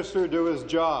this minister do his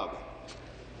job?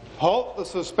 Halt the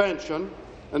suspension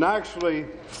and actually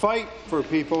fight for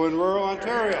people in rural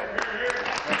Ontario.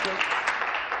 Thank you.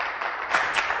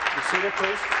 Be seated,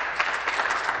 please.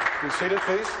 Be seated,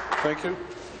 please. Thank you.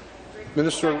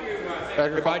 Minister of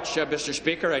Agriculture. Very much, Mr.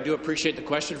 Speaker. I do appreciate the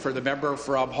question for the member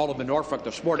from Holland and Norfolk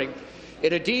this morning.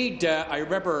 And indeed, I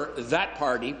remember that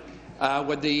party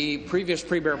when the previous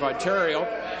Premier of Ontario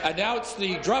announced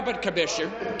the Drummond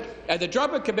Commission, and the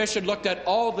Drummond Commission looked at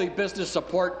all the business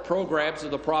support programs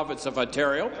in the province of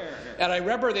Ontario, and I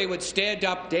remember they would stand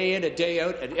up day in and day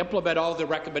out and implement all the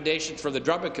recommendations from the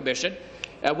Drummond Commission.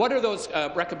 And one of those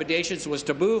recommendations was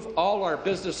to move all our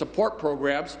business support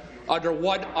programs under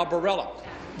one umbrella.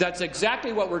 That's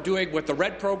exactly what we're doing with the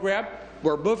RED program.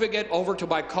 We're moving it over to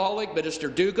my colleague, Minister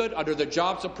Duguid, under the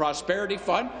Jobs and Prosperity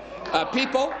Fund.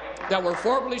 People that were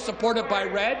formerly supported by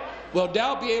RED will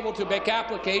now be able to make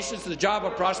applications to the Job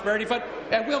and Prosperity Fund,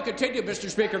 and we'll continue, Mr.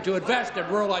 Speaker, to invest in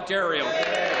rural Ontario.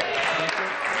 Thank you.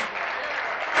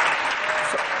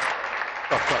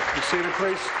 Be seated,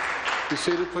 please. Be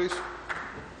seated, please.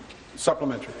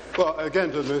 Supplementary. Well,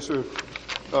 again, to the Minister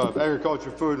of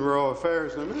Agriculture, Food and Rural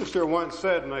Affairs, the minister once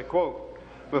said, and I quote,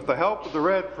 "With the help of the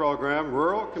RED program,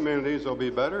 rural communities will be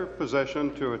better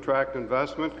positioned to attract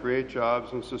investment, create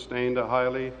jobs, and sustain a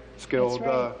highly skilled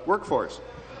workforce."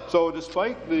 So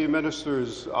despite the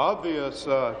minister's obvious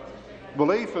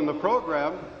belief in the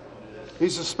program, he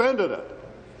suspended it.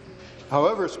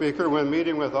 However, Speaker, when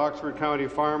meeting with Oxford County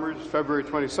farmers February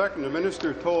 22nd, the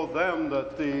minister told them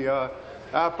that the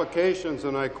applications,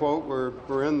 and I quote,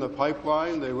 were in the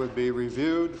pipeline. They would be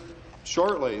reviewed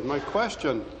shortly. My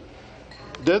question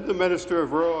Did the Minister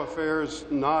of Rural Affairs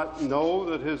not know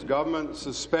that his government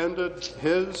suspended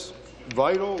his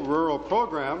vital rural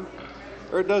program,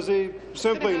 or does he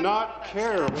simply not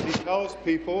care what he tells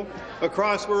people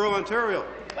across rural Ontario?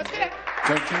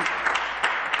 Thank you.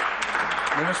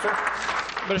 Minister?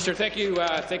 Minister, thank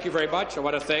you very much. I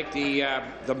want to thank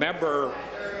the member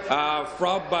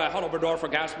from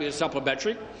Huddleston-Norfolk asked me a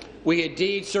supplementary. We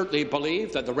indeed certainly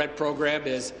believe that the RED program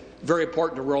is very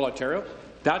important to rural Ontario.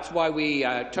 That's why we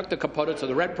took the components of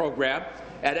the RED program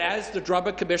and, as the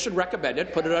Drummond Commission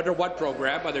recommended, put it under one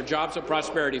program, under Jobs and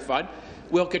Prosperity Fund.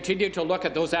 We'll continue to look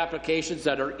at those applications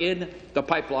that are in the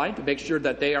pipeline to make sure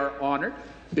that they are honoured,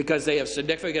 because they have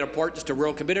significant importance to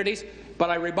rural communities.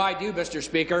 But I remind you, Mr.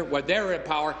 Speaker, when they're in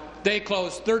power, they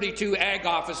closed 32 ag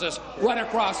offices right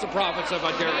across the province of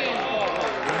Ontario.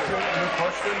 New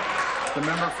question. The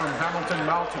member from Hamilton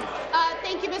Mountain.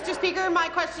 Thank you, Mr. Speaker. My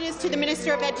question is to the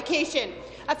Minister of Education.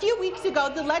 A few weeks ago,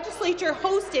 the legislature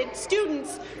hosted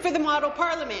students for the Model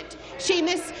Parliament.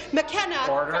 Seamus McKenna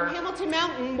from Hamilton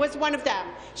Mountain was one of them.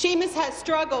 Seamus has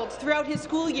struggled throughout his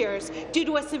school years due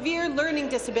to a severe learning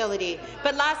disability,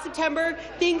 but last September,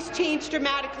 things changed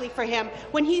dramatically for him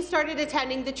when he started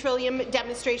attending the Trillium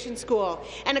Demonstration School.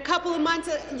 And a couple of months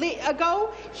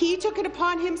ago, he took it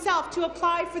upon himself to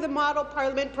apply for the Model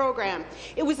Parliament program.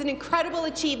 It was an incredible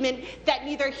achievement that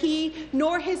neither he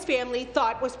nor his family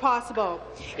thought was possible.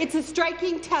 It's a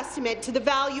striking testament to the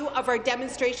value of our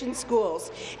demonstration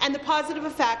schools and the positive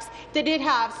effects that it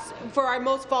has for our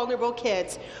most vulnerable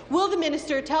kids. Will the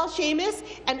minister tell Seamus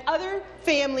and other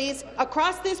families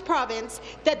across this province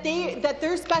that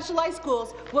their specialized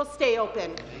schools will stay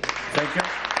open? Thank you.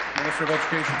 Minister of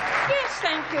Education. Yes,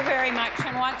 thank you very much.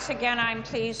 And once again, I'm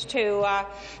pleased to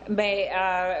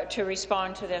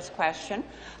respond to this question.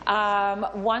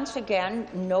 Once again,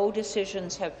 no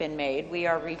decisions have been made. We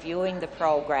are reviewing the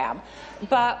program.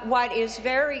 But what is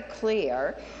very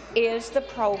clear is the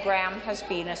program has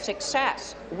been a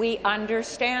success. We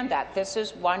understand that. This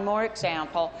is one more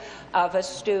example of a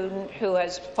student who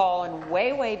has fallen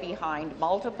way, way behind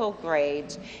multiple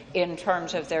grades in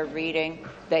terms of their reading.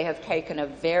 They have taken a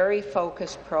very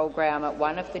focused program at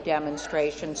one of the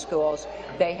demonstration schools.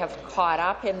 They have caught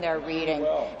up in their reading,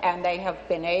 and they have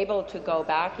been able to go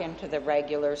back into the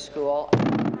regular school.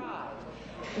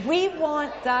 We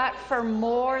want that for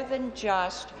more than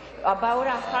just about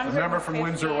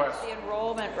 150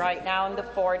 enrollment right now in the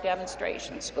 4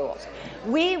 demonstration schools.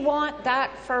 We want that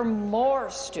for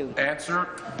more students. Answer.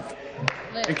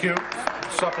 Thank you.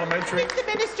 Supplementary. I think the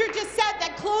minister just said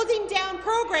that closing down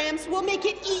programs will make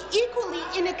it equally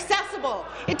inaccessible.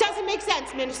 It doesn't make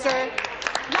sense, Minister.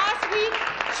 Last week,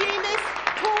 Seamus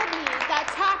told me that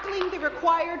tackling the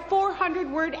required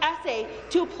 400-word essay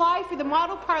to apply for the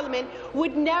Model Parliament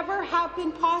would never have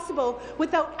been possible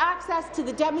without access to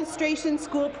the demonstration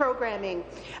school programming.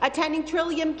 Attending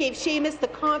Trillium gave Seamus the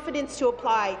confidence to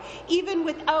apply, even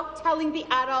without telling the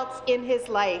adults in his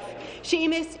life.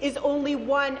 Seamus is only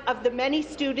one of the many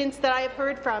students that I have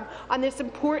heard from on this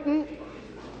important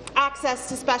access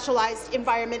to specialized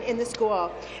environment in the school,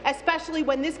 especially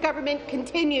when this government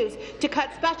continues to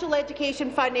cut special education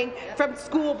funding from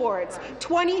school boards.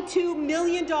 $22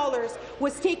 million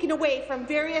was taken away from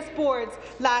various boards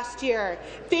last year.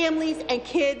 Families and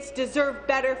kids deserve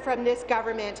better from this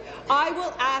government. I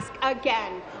will ask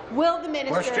again, will the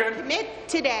minister commit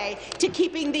today to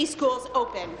keeping these schools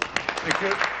open? Thank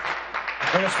you.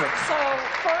 Minister. So,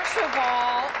 first of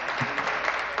all,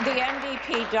 the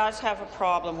NDP does have a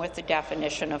problem with the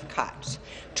definition of cuts.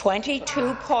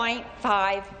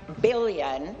 $22.5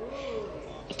 billion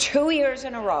 2 years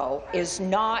in a row is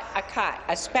not a cut,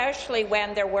 especially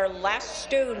when there were less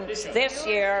students this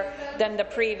year than the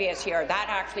previous year. That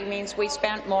actually means we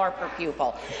spent more per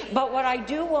pupil. But what I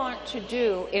do want to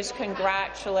do is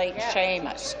congratulate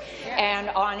Seamus and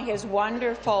on his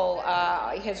wonderful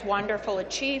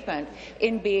achievement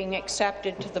in being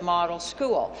accepted to the model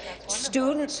school.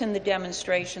 Students in the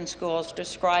demonstration schools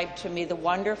described to me the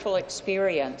wonderful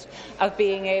experience of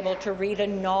being able to read a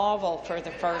novel for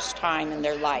the first time in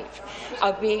their life,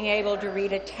 of being able to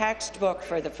read a textbook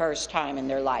for the first time in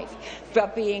their life,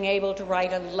 of being able to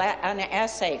write an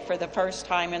essay for the first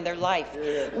time in their life.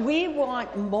 We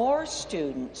want more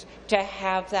students to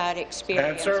have that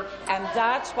experience, and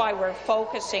that's why we're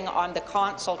focusing on the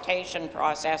consultation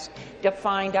process to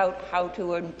find out how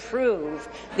to improve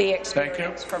the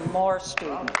experience for more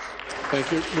students.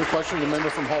 Thank you. New question, the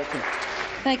member from Halton.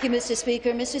 Thank you, Mr.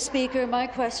 Speaker. Mr. Speaker, my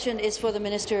question is for the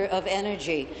Minister of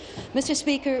Energy. Mr.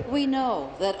 Speaker, we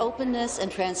know that openness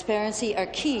and transparency are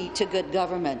key to good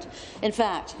government. In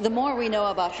fact, the more we know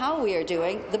about how we are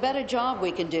doing, the better job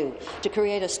we can do to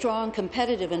create a strong,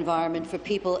 competitive environment for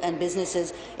people and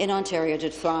businesses in Ontario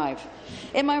to thrive.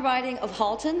 In my riding of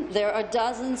Halton, there are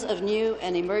dozens of new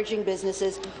and emerging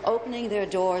businesses opening their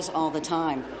doors all the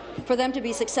time. For them to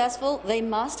be successful, they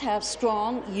must have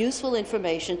strong, useful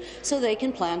information so they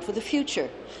can plan for the future.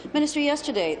 Minister,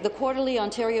 yesterday, the quarterly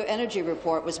Ontario Energy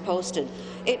Report was posted.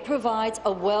 It provides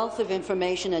a wealth of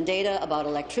information and data about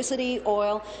electricity,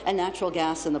 oil, and natural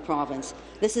gas in the province.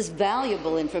 This is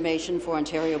valuable information for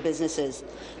Ontario businesses.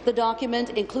 The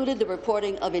document included the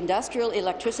reporting of industrial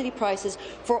electricity prices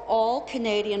for all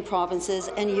Canadian provinces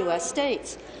and U.S.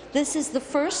 states. This is the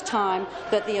first time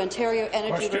that the Ontario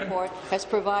Energy Report has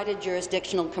provided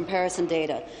jurisdictional comparison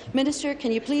data. Minister,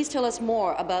 can you please tell us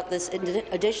more about this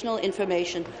additional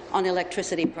information on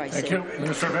electricity pricing? Thank you.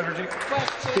 Minister of Energy.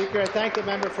 Speaker, I thank the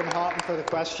member from Halton for the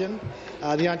question.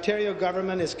 The Ontario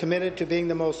government is committed to being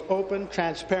the most open,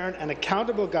 transparent and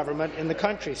accountable government in the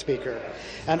country, Speaker.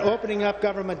 And opening up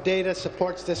government data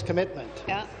supports this commitment.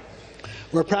 Yeah.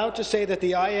 We're proud to say that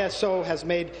the ISO has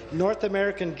made North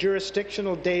American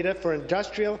jurisdictional data for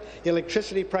industrial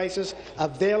electricity prices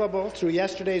available through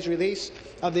yesterday's release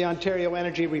of the Ontario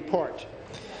Energy Report.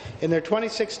 In their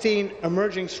 2016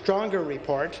 Emerging Stronger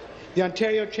report, the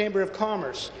Ontario Chamber of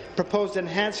Commerce proposed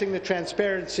enhancing the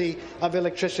transparency of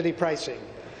electricity pricing.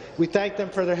 We thank them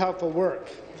for their helpful work.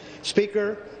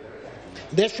 Speaker,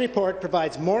 this report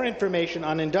provides more information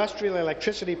on industrial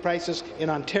electricity prices in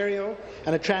Ontario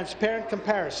and a transparent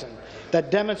comparison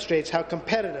that demonstrates how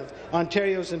competitive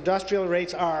Ontario's industrial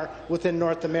rates are within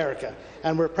North America,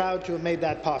 and we're proud to have made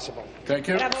that possible. Thank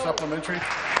you. Supplementary.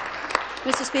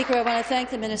 Mr. Speaker, I want to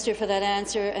thank the Minister for that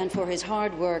answer and for his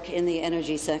hard work in the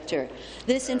energy sector.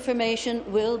 This information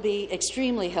will be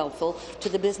extremely helpful to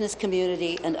the business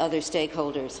community and other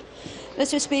stakeholders.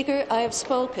 Mr. Speaker, I have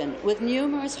spoken with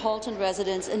numerous Halton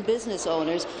residents and business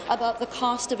owners about the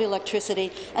cost of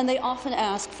electricity, and they often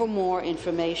ask for more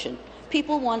information.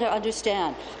 People want to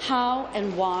understand how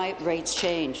and why rates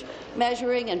change.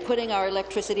 Measuring and putting our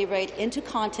electricity rate into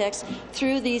context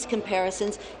through these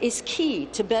comparisons is key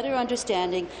to better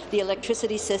understanding the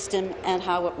electricity system and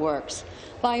how it works.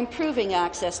 By improving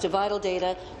access to vital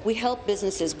data, we help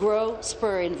businesses grow,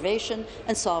 spur innovation,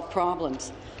 and solve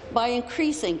problems. By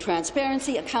increasing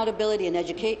transparency, accountability, and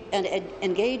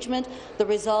engagement, the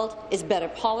result is better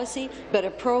policy, better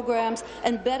programs,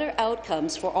 and better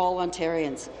outcomes for all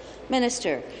Ontarians.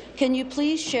 Minister, can you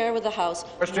please share with the House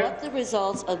what the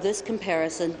results of this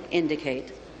comparison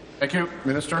indicate? Thank you.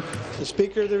 Minister. Mr.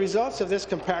 Speaker, the results of this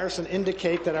comparison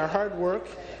indicate that our hard work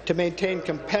to maintain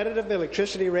competitive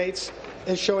electricity rates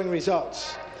is showing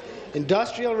results.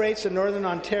 Industrial rates in Northern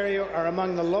Ontario are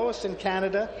among the lowest in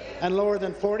Canada and lower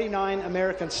than 49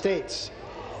 American states.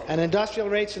 And industrial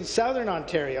rates in Southern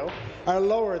Ontario are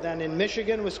lower than in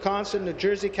Michigan, Wisconsin, New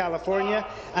Jersey, California,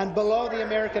 and below the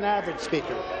American average,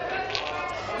 Speaker.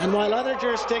 And while other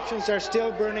jurisdictions are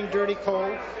still burning dirty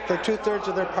coal for two-thirds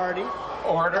of their party,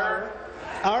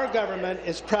 our government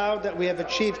is proud that we have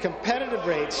achieved competitive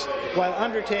rates while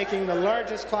undertaking the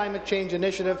largest climate change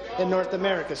initiative in North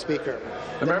America, Speaker.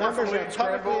 The numbers are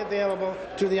publicly available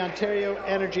through the Ontario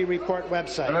Energy Report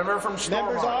website.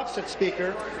 Members opposite,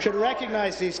 Speaker, should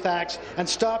recognize these facts and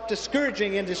stop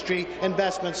discouraging industry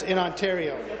investments in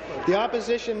Ontario. The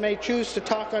opposition may choose to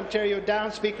talk Ontario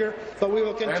down, Speaker, but we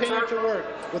will continue to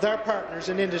work with our partners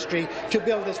in industry to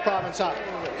build this province up.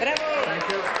 Thank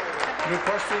you. New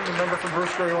question, the member from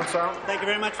Bruce Grey, Owen Sound. Thank you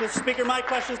very much, Mr. Speaker. My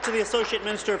question is to the Associate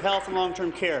Minister of Health and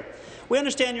Long-Term Care. We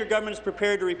understand your government is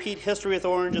prepared to repeat history with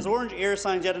Orange as Orange Air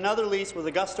signs yet another lease with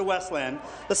Augusta Westland,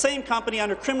 the same company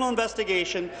under criminal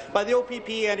investigation by the OPP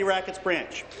Anti-Rackets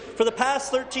branch. For the past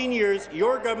 13 years,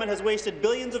 your government has wasted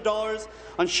billions of dollars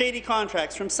on shady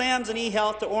contracts. From SAMS and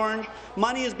eHealth to Orange,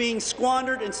 money is being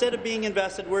squandered instead of being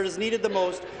invested where it is needed the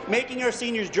most, making our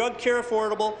seniors drug care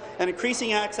affordable and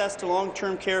increasing access to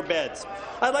long-term care beds.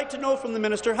 I'd like to know from the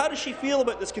minister, how does she feel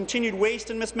about this continued waste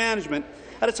and mismanagement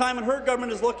at a time when her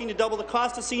government is looking to double the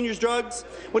cost of seniors' drugs,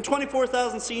 when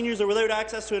 24,000 seniors are without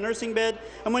access to a nursing bed,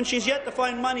 and when she's yet to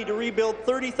find money to rebuild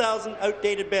 30,000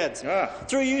 outdated beds?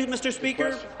 Through you, Mr.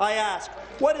 Speaker, I ask,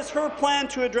 what is her plan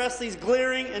to address these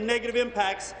glaring and negative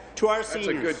impacts to our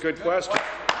seniors? That's a good question.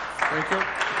 Thank you.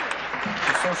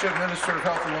 Associate Minister of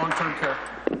Health and Long-Term Care.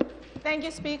 Thank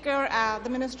you, Speaker. The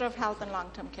Minister of Health and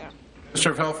Long-Term Care.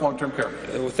 Minister of Health, Long-Term Care.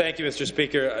 Well, thank you, Mr.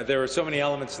 Speaker. There were so many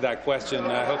elements to that question.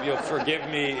 I hope you'll forgive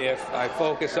me if I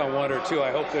focus on one or two.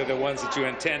 I hope they're the ones that you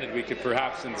intended. We could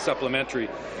perhaps in supplementary.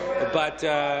 But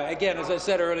again, as I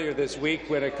said earlier this week,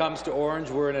 when it comes to Orange,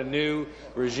 we're in a new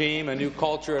regime, a new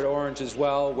culture at Orange as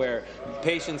well, where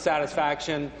patient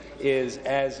satisfaction is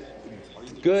as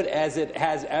good as it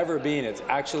has ever been. It's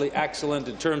actually excellent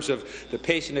in terms of the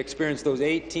patient experience. Those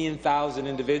 18,000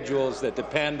 individuals that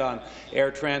depend on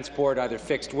air transport, either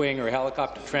fixed wing or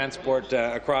helicopter transport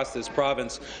across this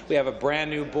province. We have a brand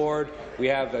new board. We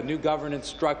have a new governance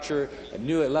structure, a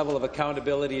new level of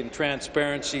accountability and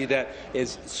transparency that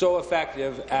is so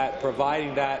effective at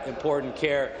providing that important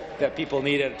care that people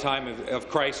need at a time of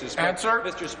crisis. Answer.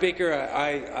 Mr. Speaker,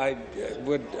 I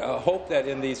would hope that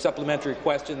in the supplementary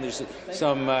question there's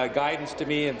some guidance to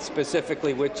me, and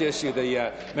specifically which issue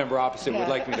the member opposite would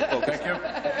like me to focus on.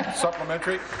 Thank you.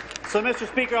 Supplementary. So, Mr.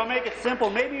 Speaker, I'll make it simple.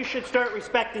 Maybe you should start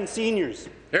respecting seniors.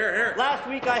 Here, here. Last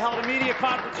week, I held a media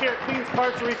conference here at Queen's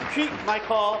Park to repeat my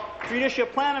call for you to issue a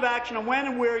plan of action on when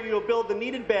and where you will build the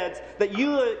needed beds that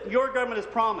your government has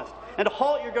promised, and to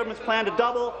halt your government's plan to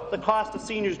double the cost of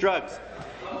seniors' drugs.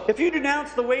 If you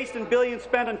denounce the waste and billions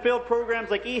spent on failed programs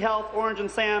like eHealth, Orange and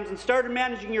SAMS, and started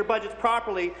managing your budgets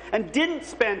properly and didn't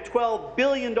spend $12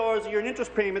 billion a year in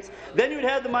interest payments, then you'd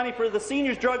have the money for the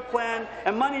seniors' drug plan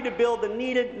and money to build the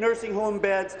needed nursing home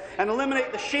beds and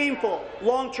eliminate the shameful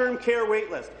long-term care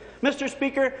wait list. Mr.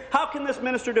 Speaker, how can this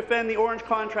minister defend the Orange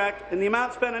contract and the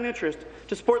amount spent on interest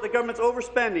to support the government's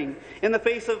overspending in the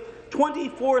face of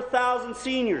 24,000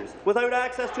 seniors without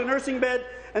access to a nursing bed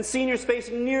and seniors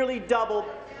facing nearly double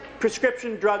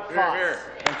prescription drug costs? Here.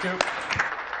 Thank you.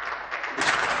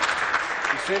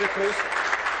 Be seated, please.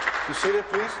 Be seated,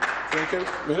 please. Thank you.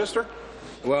 Minister.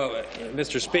 Well,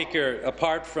 Mr. Speaker,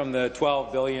 apart from the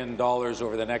 $12 billion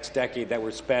over the next decade that we're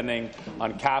spending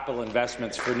on capital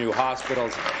investments for new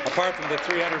hospitals, apart from the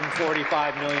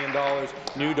 $345 million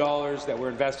new dollars that we're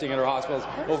investing in our hospitals,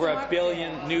 over $1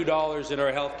 billion new dollars in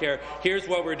our health care, here's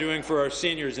what we're doing for our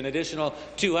seniors: an additional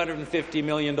 $250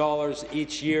 million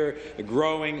each year,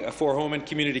 growing for home and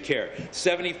community care,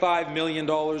 $75 million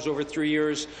over 3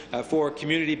 years for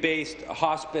community-based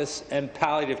hospice and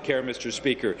palliative care, Mr.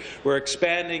 Speaker. We're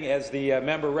expanding, as the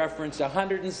member referenced,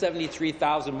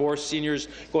 173,000 more seniors,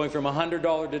 going from $100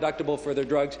 deductible for their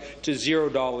drugs to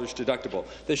 $0 deductible.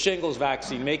 The shingles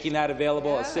vaccine, making that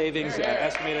available, a savings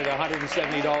estimated at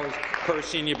 $170 per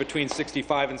senior between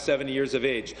 65 and 70 years of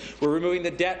age. We're removing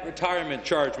the debt retirement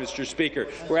charge, Mr. Speaker.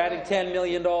 We're adding $10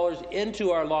 million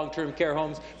into our long-term care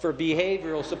homes for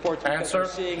behavioral supports because we're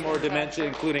seeing more dementia,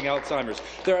 including Alzheimer's.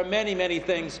 There are many, many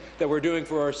things that we're doing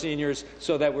for our seniors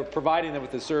so that we're providing them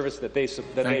with the service that they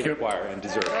require and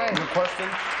deserve. New question.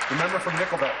 The member from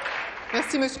Nickelback.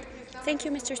 Thank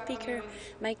you, Mr. Speaker.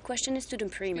 My question is to the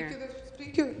Premier.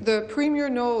 Speaker, the Premier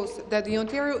knows that the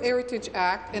Ontario Heritage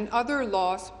Act and other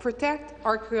laws protect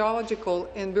archaeological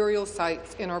and burial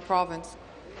sites in our province.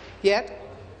 Yet,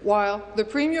 while the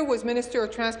Premier was Minister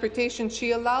of Transportation,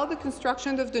 she allowed the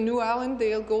construction of the new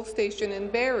Allendale Gold Station in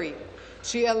Barrie.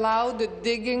 She allowed the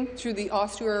digging through the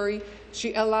ossuary.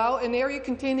 She allowed an area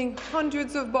containing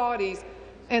hundreds of bodies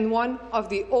and one of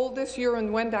the oldest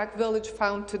Huron-Wendat village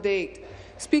found to date.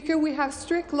 Speaker, we have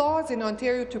strict laws in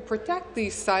Ontario to protect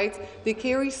these sites. They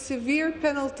carry severe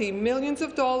penalty, millions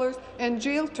of dollars, and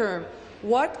jail term.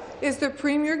 What is the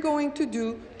Premier going to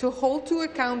do to hold to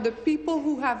account the people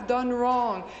who have done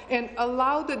wrong and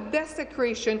allow the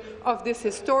desecration of this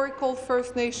historical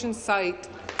First Nation site?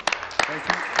 Thank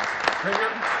you. Premier.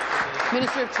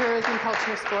 Minister of Tourism,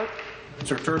 Culture and Sport.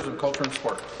 Minister of Tourism, Culture and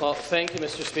Sport. Well, thank you,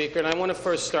 Mr. Speaker. And I want to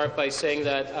first start by saying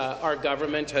that our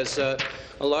government has a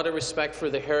lot of respect for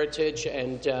the heritage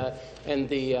and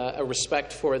a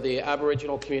respect for the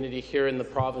Aboriginal community here in the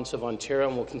province of Ontario,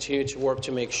 and we'll continue to work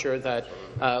to make sure that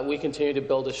we continue to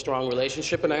build a strong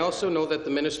relationship. And I also know that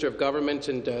the Minister of Government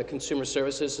and Consumer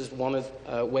Services has wanted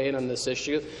to weigh in on this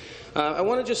issue. I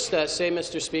want to just say,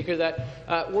 Mr. Speaker, that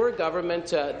we're a government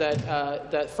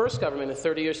that first government in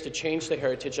 30 years to change the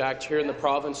Heritage Act here in the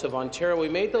province of Ontario. We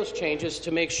made those changes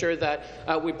to make sure that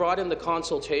we brought in the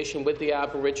consultation with the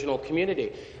Aboriginal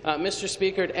community. Mr.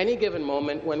 Speaker, at any given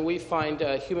moment when we find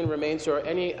human remains or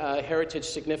any heritage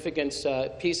significance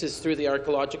pieces through the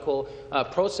archaeological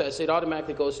process, it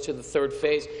automatically goes to the third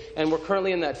phase, and we're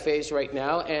currently in that phase right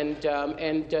now, and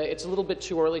it's a little bit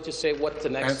too early to say what the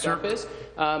next step is,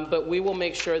 but we will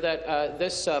make sure that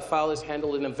this file is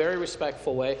handled in a very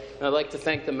respectful way, and I'd like to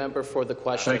thank the member for the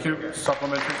question. Thank you.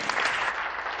 Supplementary.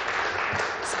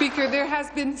 Speaker, there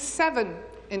has been 7,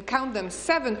 and count them,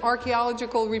 7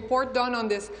 archaeological reports done on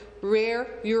this rare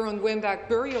Huron-Wendat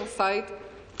burial site.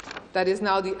 that is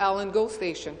now the Allen GO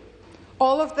station.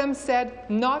 All of them said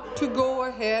not to go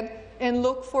ahead and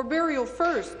look for burial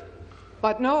first.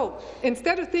 But no,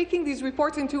 instead of taking these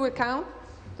reports into account,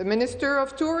 the Minister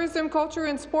of Tourism, Culture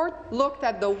and Sport looked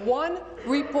at the one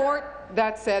report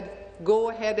that said, go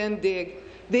ahead and dig.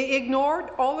 They ignored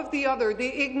all of the other.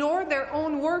 They ignored their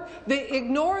own work. They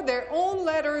ignored their own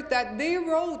letter that they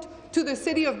wrote to the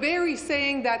City of Barrie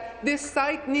saying that this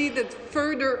site needed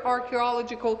further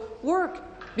archaeological work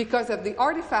because of the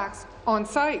artifacts on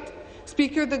site.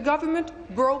 Speaker, the government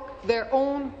broke their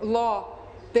own law.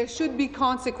 There should be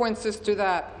consequences to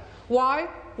that. Why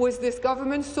was this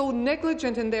government so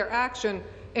negligent in their action,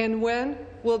 and when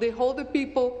will they hold the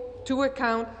people to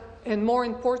account, and more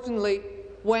importantly,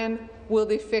 when will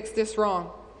they fix this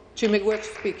wrong? Chimigwich,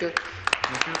 Speaker.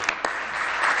 Thank you.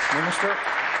 Minister.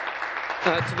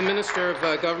 To the Minister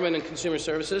of Government and Consumer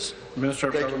Services. Minister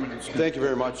of Government and Thank you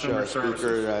very much, Speaker,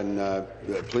 Services. and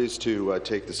pleased to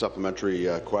take the supplementary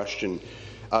question.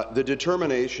 The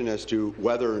determination as to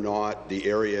whether or not the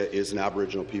area is an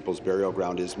Aboriginal people's burial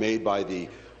ground is made by the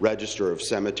Register of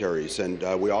Cemeteries, and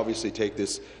we obviously take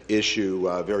this issue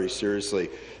very seriously.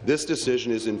 This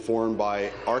decision is informed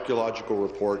by archaeological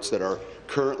reports that are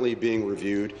currently being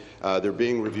reviewed. They're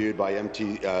being reviewed by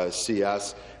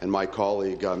MTCS and my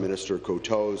colleague, Minister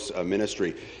Coteau's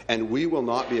ministry. And we will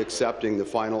not be accepting the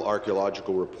final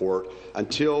archaeological report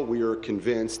until we are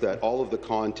convinced that all of the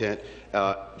content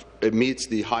it meets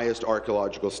the highest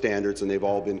archaeological standards, and they've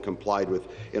all been complied with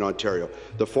in Ontario.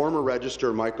 The former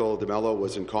Register, Michael DeMello,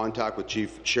 was in contact with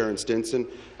Chief Sharon Stinson,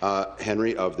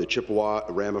 Henry of the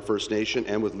Chippewa-Rama First Nation,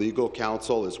 and with legal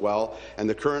counsel as well. And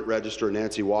the current Register,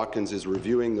 Nancy Watkins, is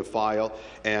reviewing the file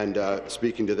and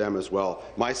speaking to them as well.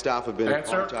 My staff have been in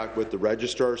contact with the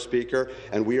Registrar, Speaker,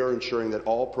 and we are ensuring that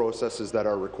all processes that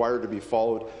are required to be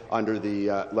followed under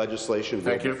the legislation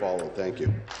will be followed. Thank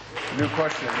you. New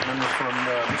question. From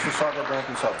Mississauga,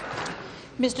 Brampton South.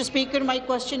 Mr. Speaker, my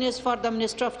question is for the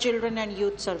Minister of Children and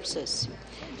Youth Services.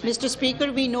 Mr.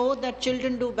 Speaker, we know that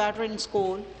children do better in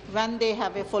school when they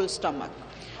have a full stomach.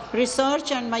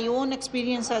 Research and my own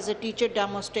experience as a teacher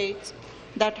demonstrates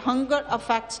that hunger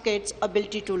affects kids'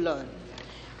 ability to learn.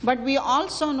 But we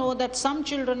also know that some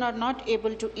children are not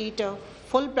able to eat a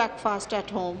full breakfast at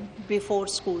home before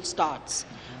school starts.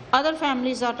 Other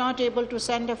families are not able to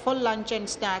send a full lunch and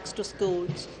snacks to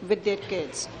schools with their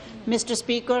kids. Mr.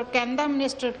 Speaker, can the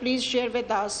Minister please share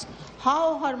with us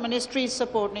how her ministry is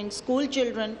supporting school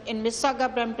children in Mississauga,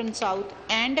 Brampton South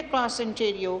and across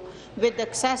Ontario with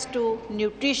access to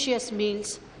nutritious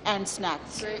meals and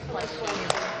snacks? Thank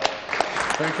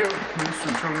you. Minister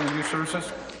of Children and Youth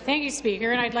Services. Thank you,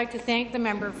 Speaker, and I'd like to thank the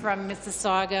member from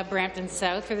Mississauga, Brampton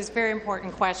South, for this very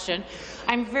important question.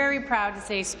 I'm very proud to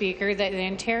say, Speaker, that the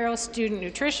Ontario Student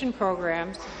Nutrition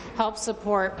Programs help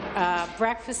support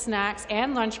breakfast, snacks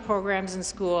and lunch programs in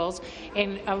schools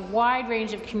in a wide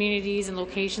range of communities and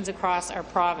locations across our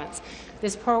province.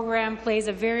 This program plays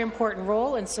a very important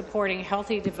role in supporting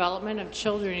healthy development of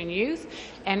children and youth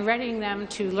and readying them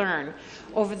to learn.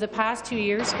 Over the past 2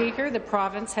 years, Speaker, the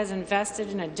province has invested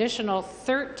an additional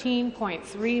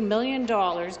 $13.3 million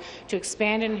to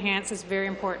expand and enhance this very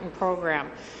important program.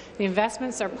 The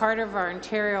investments are part of our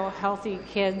Ontario Healthy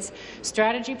Kids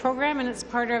Strategy program, and it's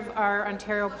part of our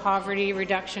Ontario Poverty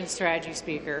Reduction Strategy,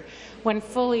 Speaker. When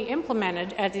fully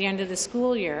implemented at the end of the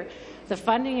school year, the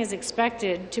funding is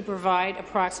expected to provide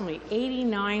approximately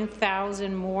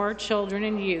 89,000 more children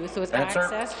and youth with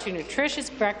access to nutritious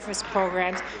breakfast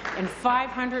programs in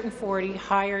 540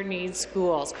 higher needs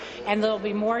schools. And there will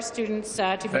be more students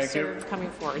to be served coming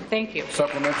forward. Thank you.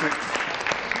 Supplementary.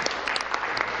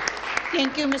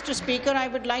 Thank you, Mr. Speaker. I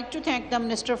would like to thank the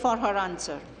Minister for her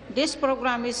answer. This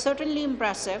program is certainly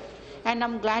impressive, and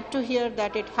I'm glad to hear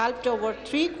that it helped over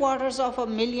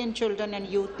 750,000 children and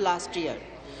youth last year.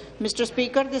 Mr.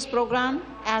 Speaker, this program,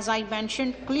 as I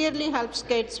mentioned, clearly helps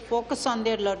kids focus on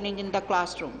their learning in the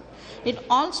classroom. It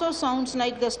also sounds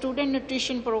like the student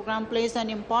nutrition program plays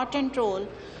an important role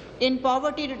in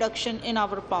poverty reduction in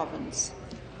our province.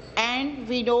 And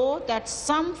we know that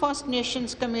some First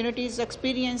Nations communities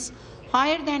experience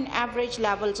higher than average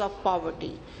levels of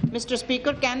poverty. Mr.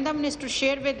 Speaker, can the Minister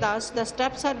share with us the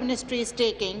steps her ministry is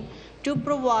taking to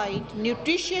provide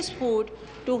nutritious food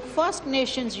to First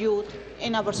Nations youth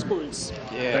in our schools?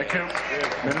 Thank you.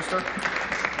 Minister.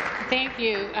 Thank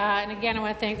you. And again, I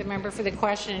want to thank the member for the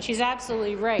question. She's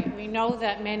absolutely right. We know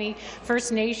that many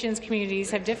First Nations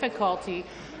communities have difficulty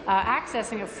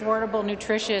accessing affordable,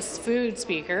 nutritious food,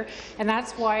 Speaker, and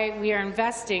that's why we are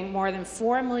investing more than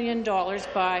 $4 million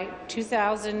by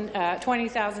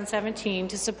 2017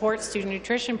 to support student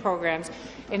nutrition programs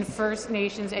in First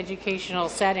Nations educational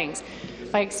settings.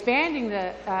 By expanding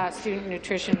the student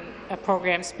nutrition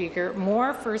program, Speaker,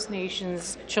 more First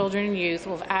Nations children and youth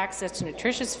will have access to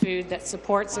nutritious food that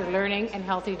supports their learning and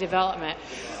healthy development.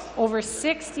 Over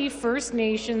 60 First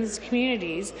Nations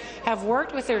communities have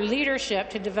worked with their leadership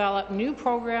to develop new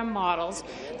program models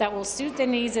that will suit the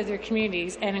needs of their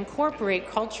communities and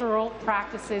incorporate cultural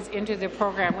practices into their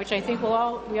program, which I think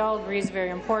we all agree is very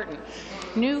important.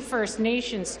 New First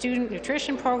Nations student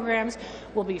nutrition programs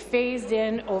will be phased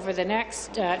in over the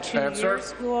next 2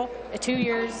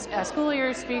 years, school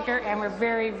years, Speaker, and we're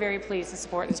very, very pleased to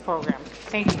support this program.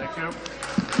 Thank you. Thank you.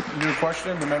 New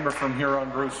question, the member from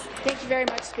Huron-Bruce. Thank you very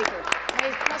much, Speaker. My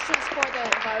question is for the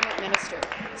Environment Minister.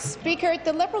 Speaker,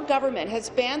 the Liberal government has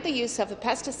banned the use of a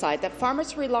pesticide that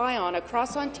farmers rely on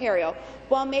across Ontario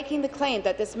while making the claim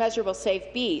that this measure will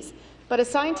save bees. But a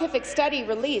scientific study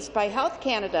released by Health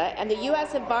Canada and the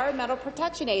U.S. Environmental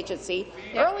Protection Agency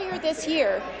earlier this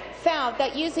year found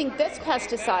that using this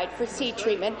pesticide for seed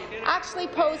treatment actually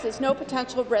poses no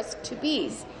potential risk to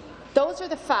bees. Those are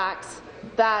the facts.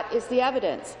 That is the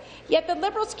evidence. Yet the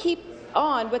Liberals keep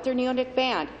on with their neonic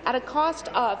ban at a cost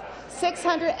of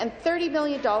 $630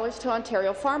 million to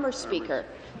Ontario farmers, Speaker.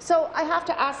 So I have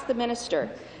to ask the minister,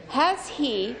 has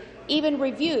he even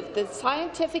reviewed the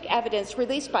scientific evidence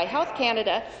released by Health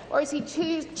Canada, or is he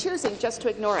choosing just to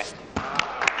ignore it?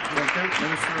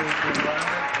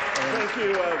 Thank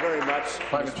you very much,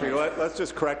 Mr. Speaker. Let's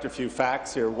just correct a few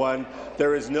facts here. One,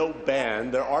 there is no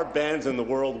ban. There are bans in the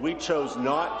world. We chose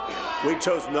not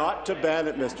to ban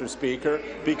it, Mr. Speaker,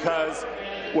 because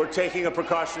we're taking a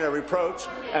precautionary approach,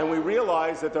 and we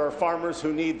realize that there are farmers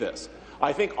who need this.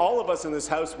 I think all of us in this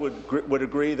House would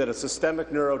agree that a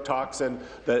systemic neurotoxin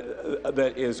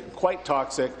that is quite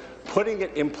toxic, putting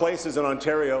it in places in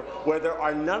Ontario where there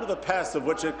are none of the pests of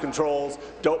which it controls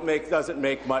doesn't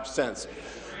make much sense.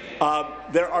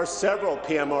 There are several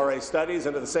PMRA studies,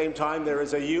 and at the same time, there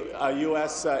is a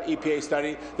U.S. EPA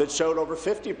study that showed over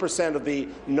 50% of the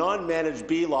non-managed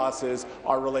bee losses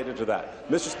are related to that.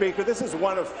 Mr. Speaker, this is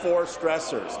one of 4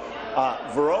 stressors: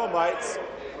 varroa mites,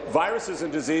 viruses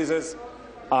and diseases,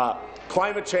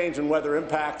 climate change and weather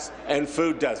impacts, and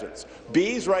food deserts.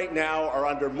 Bees right now are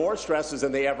under more stresses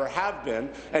than they ever have been,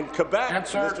 and Quebec,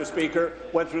 Mr. Speaker,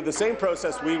 went through the same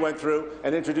process we went through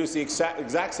and introduced the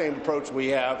exact same approach we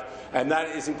have, and that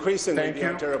is increasingly the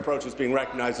Ontario approach is being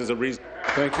recognized as a reason.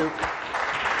 Thank you.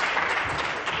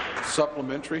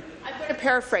 Supplementary. I'm going to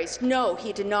paraphrase. No,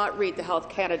 he did not read the Health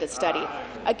Canada study.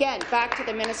 Again, back to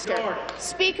the minister.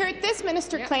 Speaker, this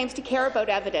minister claims to care about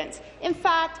evidence. In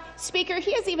fact, Speaker,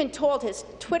 he has even told his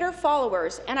Twitter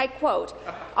followers, and I quote,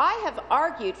 "I have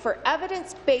argued for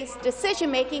evidence-based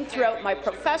decision-making throughout my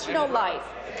professional life."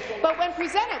 But when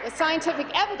presented with scientific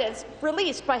evidence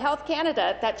released by Health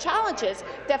Canada that challenges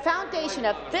the foundation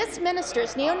of this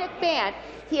minister's neonic ban,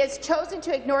 he has chosen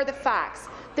to ignore the facts.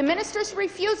 The minister's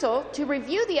refusal to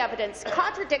review the evidence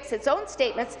contradicts his own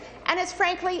statements and is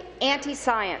frankly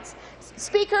anti-science.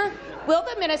 Speaker, will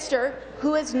the minister,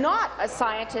 who is not a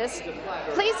scientist,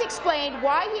 please explain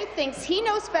why he thinks he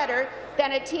knows better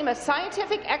than a team of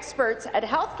scientific experts at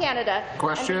Health Canada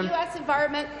and the U.S.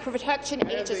 Environment Protection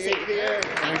Agency?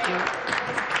 Thank you.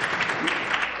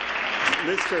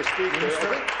 Mr. Speaker,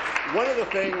 one of the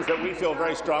things that we feel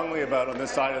very strongly about on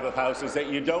this side of the House is that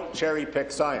you don't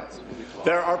cherry-pick science.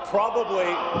 There are over,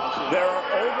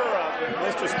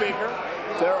 Mr. Speaker,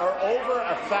 there are over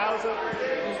 1,000.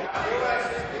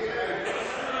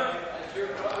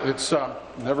 It's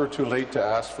never too late to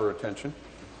ask for attention,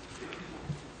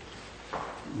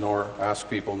 nor ask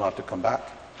people not to come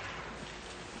back.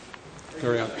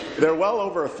 Carry on. There are well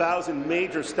over 1,000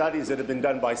 major studies that have been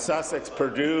done by Sussex,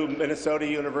 Purdue, Minnesota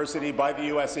University, by the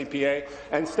U.S. EPA,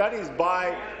 and studies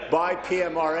by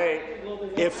PMRA.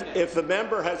 If the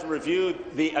member has reviewed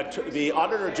the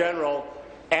Auditor General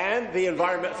and the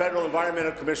Federal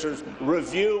Environmental Commissioner's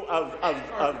review of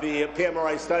the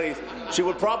PMRI studies, she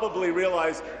would probably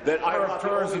realize that I'm not the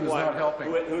only one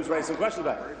who's raising questions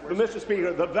about it. But, Mr.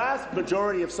 Speaker, the vast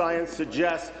majority of science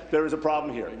suggests there is a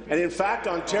problem here. And in fact,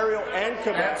 Ontario and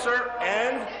Quebec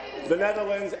and the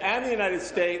Netherlands and the United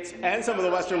States and some of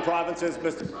the Western provinces,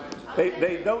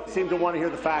 they don't seem to want to hear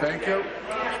the facts. Thank you.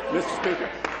 Mr. Speaker.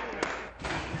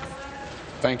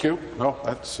 Thank you. No,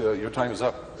 that's your time is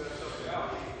up.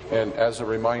 And as a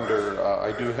reminder,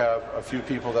 I do have a few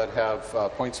people that have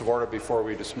points of order before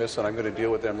we dismiss, and I'm going to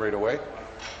deal with them right away.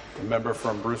 The member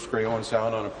from Bruce Grey Owen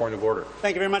Sound on a point of order.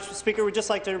 Thank you very much, Mr. Speaker. We'd just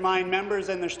like to remind members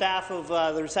and their staff of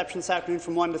the reception this afternoon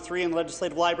from 1 to 3 in the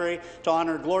Legislative Library to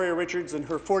honour Gloria Richards and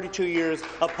her 42 years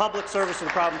of public service to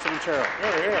the province of Ontario.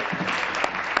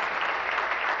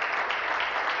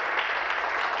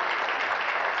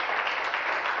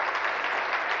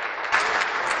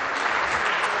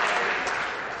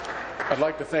 I'd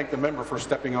like to thank the member for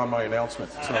stepping on my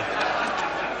announcement. So,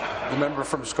 the member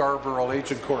from Scarborough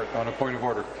Agent Court on a point of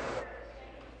order.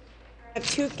 I have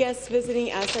two guests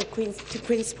visiting us at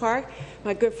Queen's Park,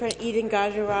 my good friend Eden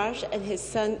Gajaraj and his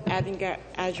son Adam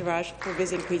Gajaraj for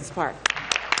visiting Queen's Park.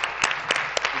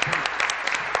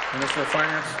 Minister of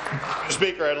Finance. Mr.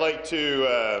 Speaker, I'd like to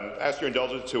ask your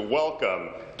indulgence to welcome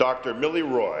Dr. Millie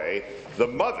Roy, the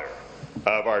mother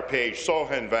of our page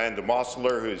Sohan van de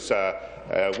Mosseler, who's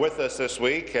with us this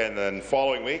week and then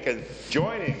following week, and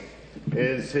joining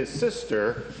is his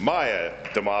sister, Maya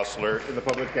de Mosseler, in the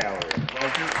public gallery.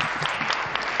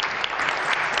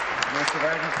 Minister of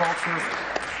Agriculture,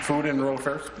 Food and Rural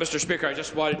Affairs. Mr. Speaker, I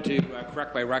just wanted to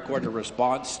correct my record in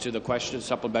response to the question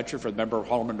supplementary for the member of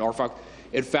Haldimand Norfolk.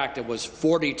 In fact, it was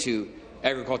 42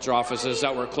 agriculture offices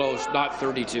that were closed, not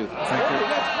 32. Thank you.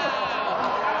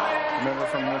 Member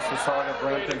from Mississauga,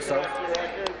 Brampton South.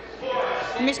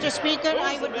 Mr. Speaker,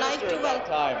 I would like to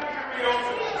welcome.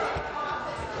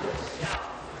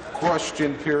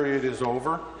 Question period is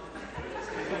over.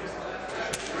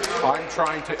 I'm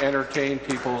trying to entertain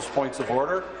people's points of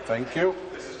order. Thank you.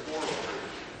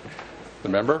 The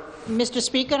member. Mr.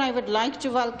 Speaker, I would like to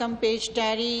welcome Page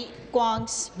Terry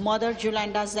Kwang's mother,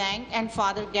 Julanda Zhang, and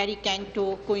father, Gary Kang,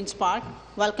 to Queen's Park.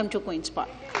 Welcome to Queen's Park.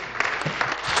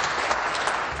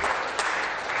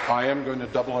 I am going to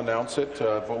double announce it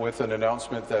with an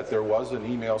announcement that there was an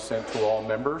email sent to all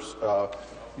members.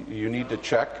 You need to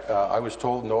check. I was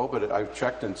told no, but I've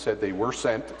checked and said they were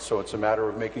sent, so it's a matter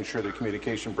of making sure the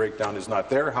communication breakdown is not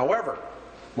there. However,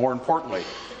 more importantly,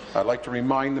 I'd like to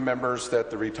remind the members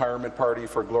that the retirement party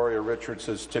for Gloria Richards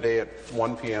is today at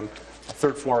 1 p.m.,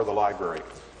 third floor of the library.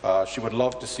 She would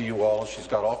love to see you all. She's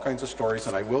got all kinds of stories,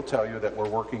 and I will tell you that we're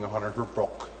working on her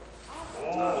book.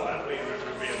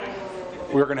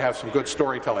 We're going to have some good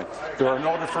storytelling. There are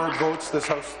no deferred votes. This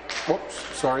House. Whoops,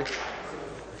 sorry.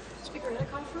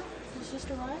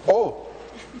 Oh,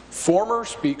 former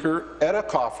Speaker Etta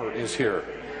Coffer is here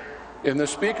in the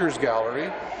Speaker's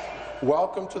Gallery.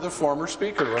 Welcome to the former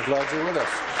Speaker. We're glad you're with us.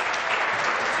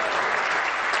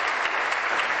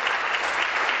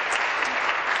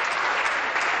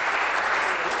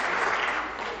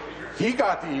 He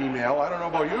got the email. I don't know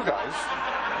about you guys.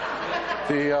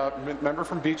 The member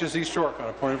from Beaches East York on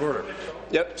a point of order.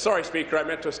 Yep. Sorry, Speaker. I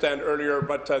meant to stand earlier,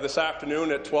 but this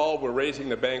afternoon at 12, we're raising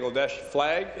the Bangladesh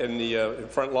flag in the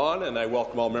front lawn, and I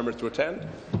welcome all members to attend.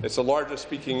 It's the largest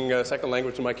speaking second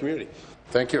language in my community.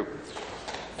 Thank you.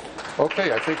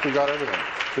 Okay, I think we got everything.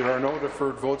 There are no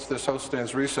deferred votes. This House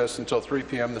stands recessed until 3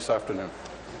 p.m. this afternoon.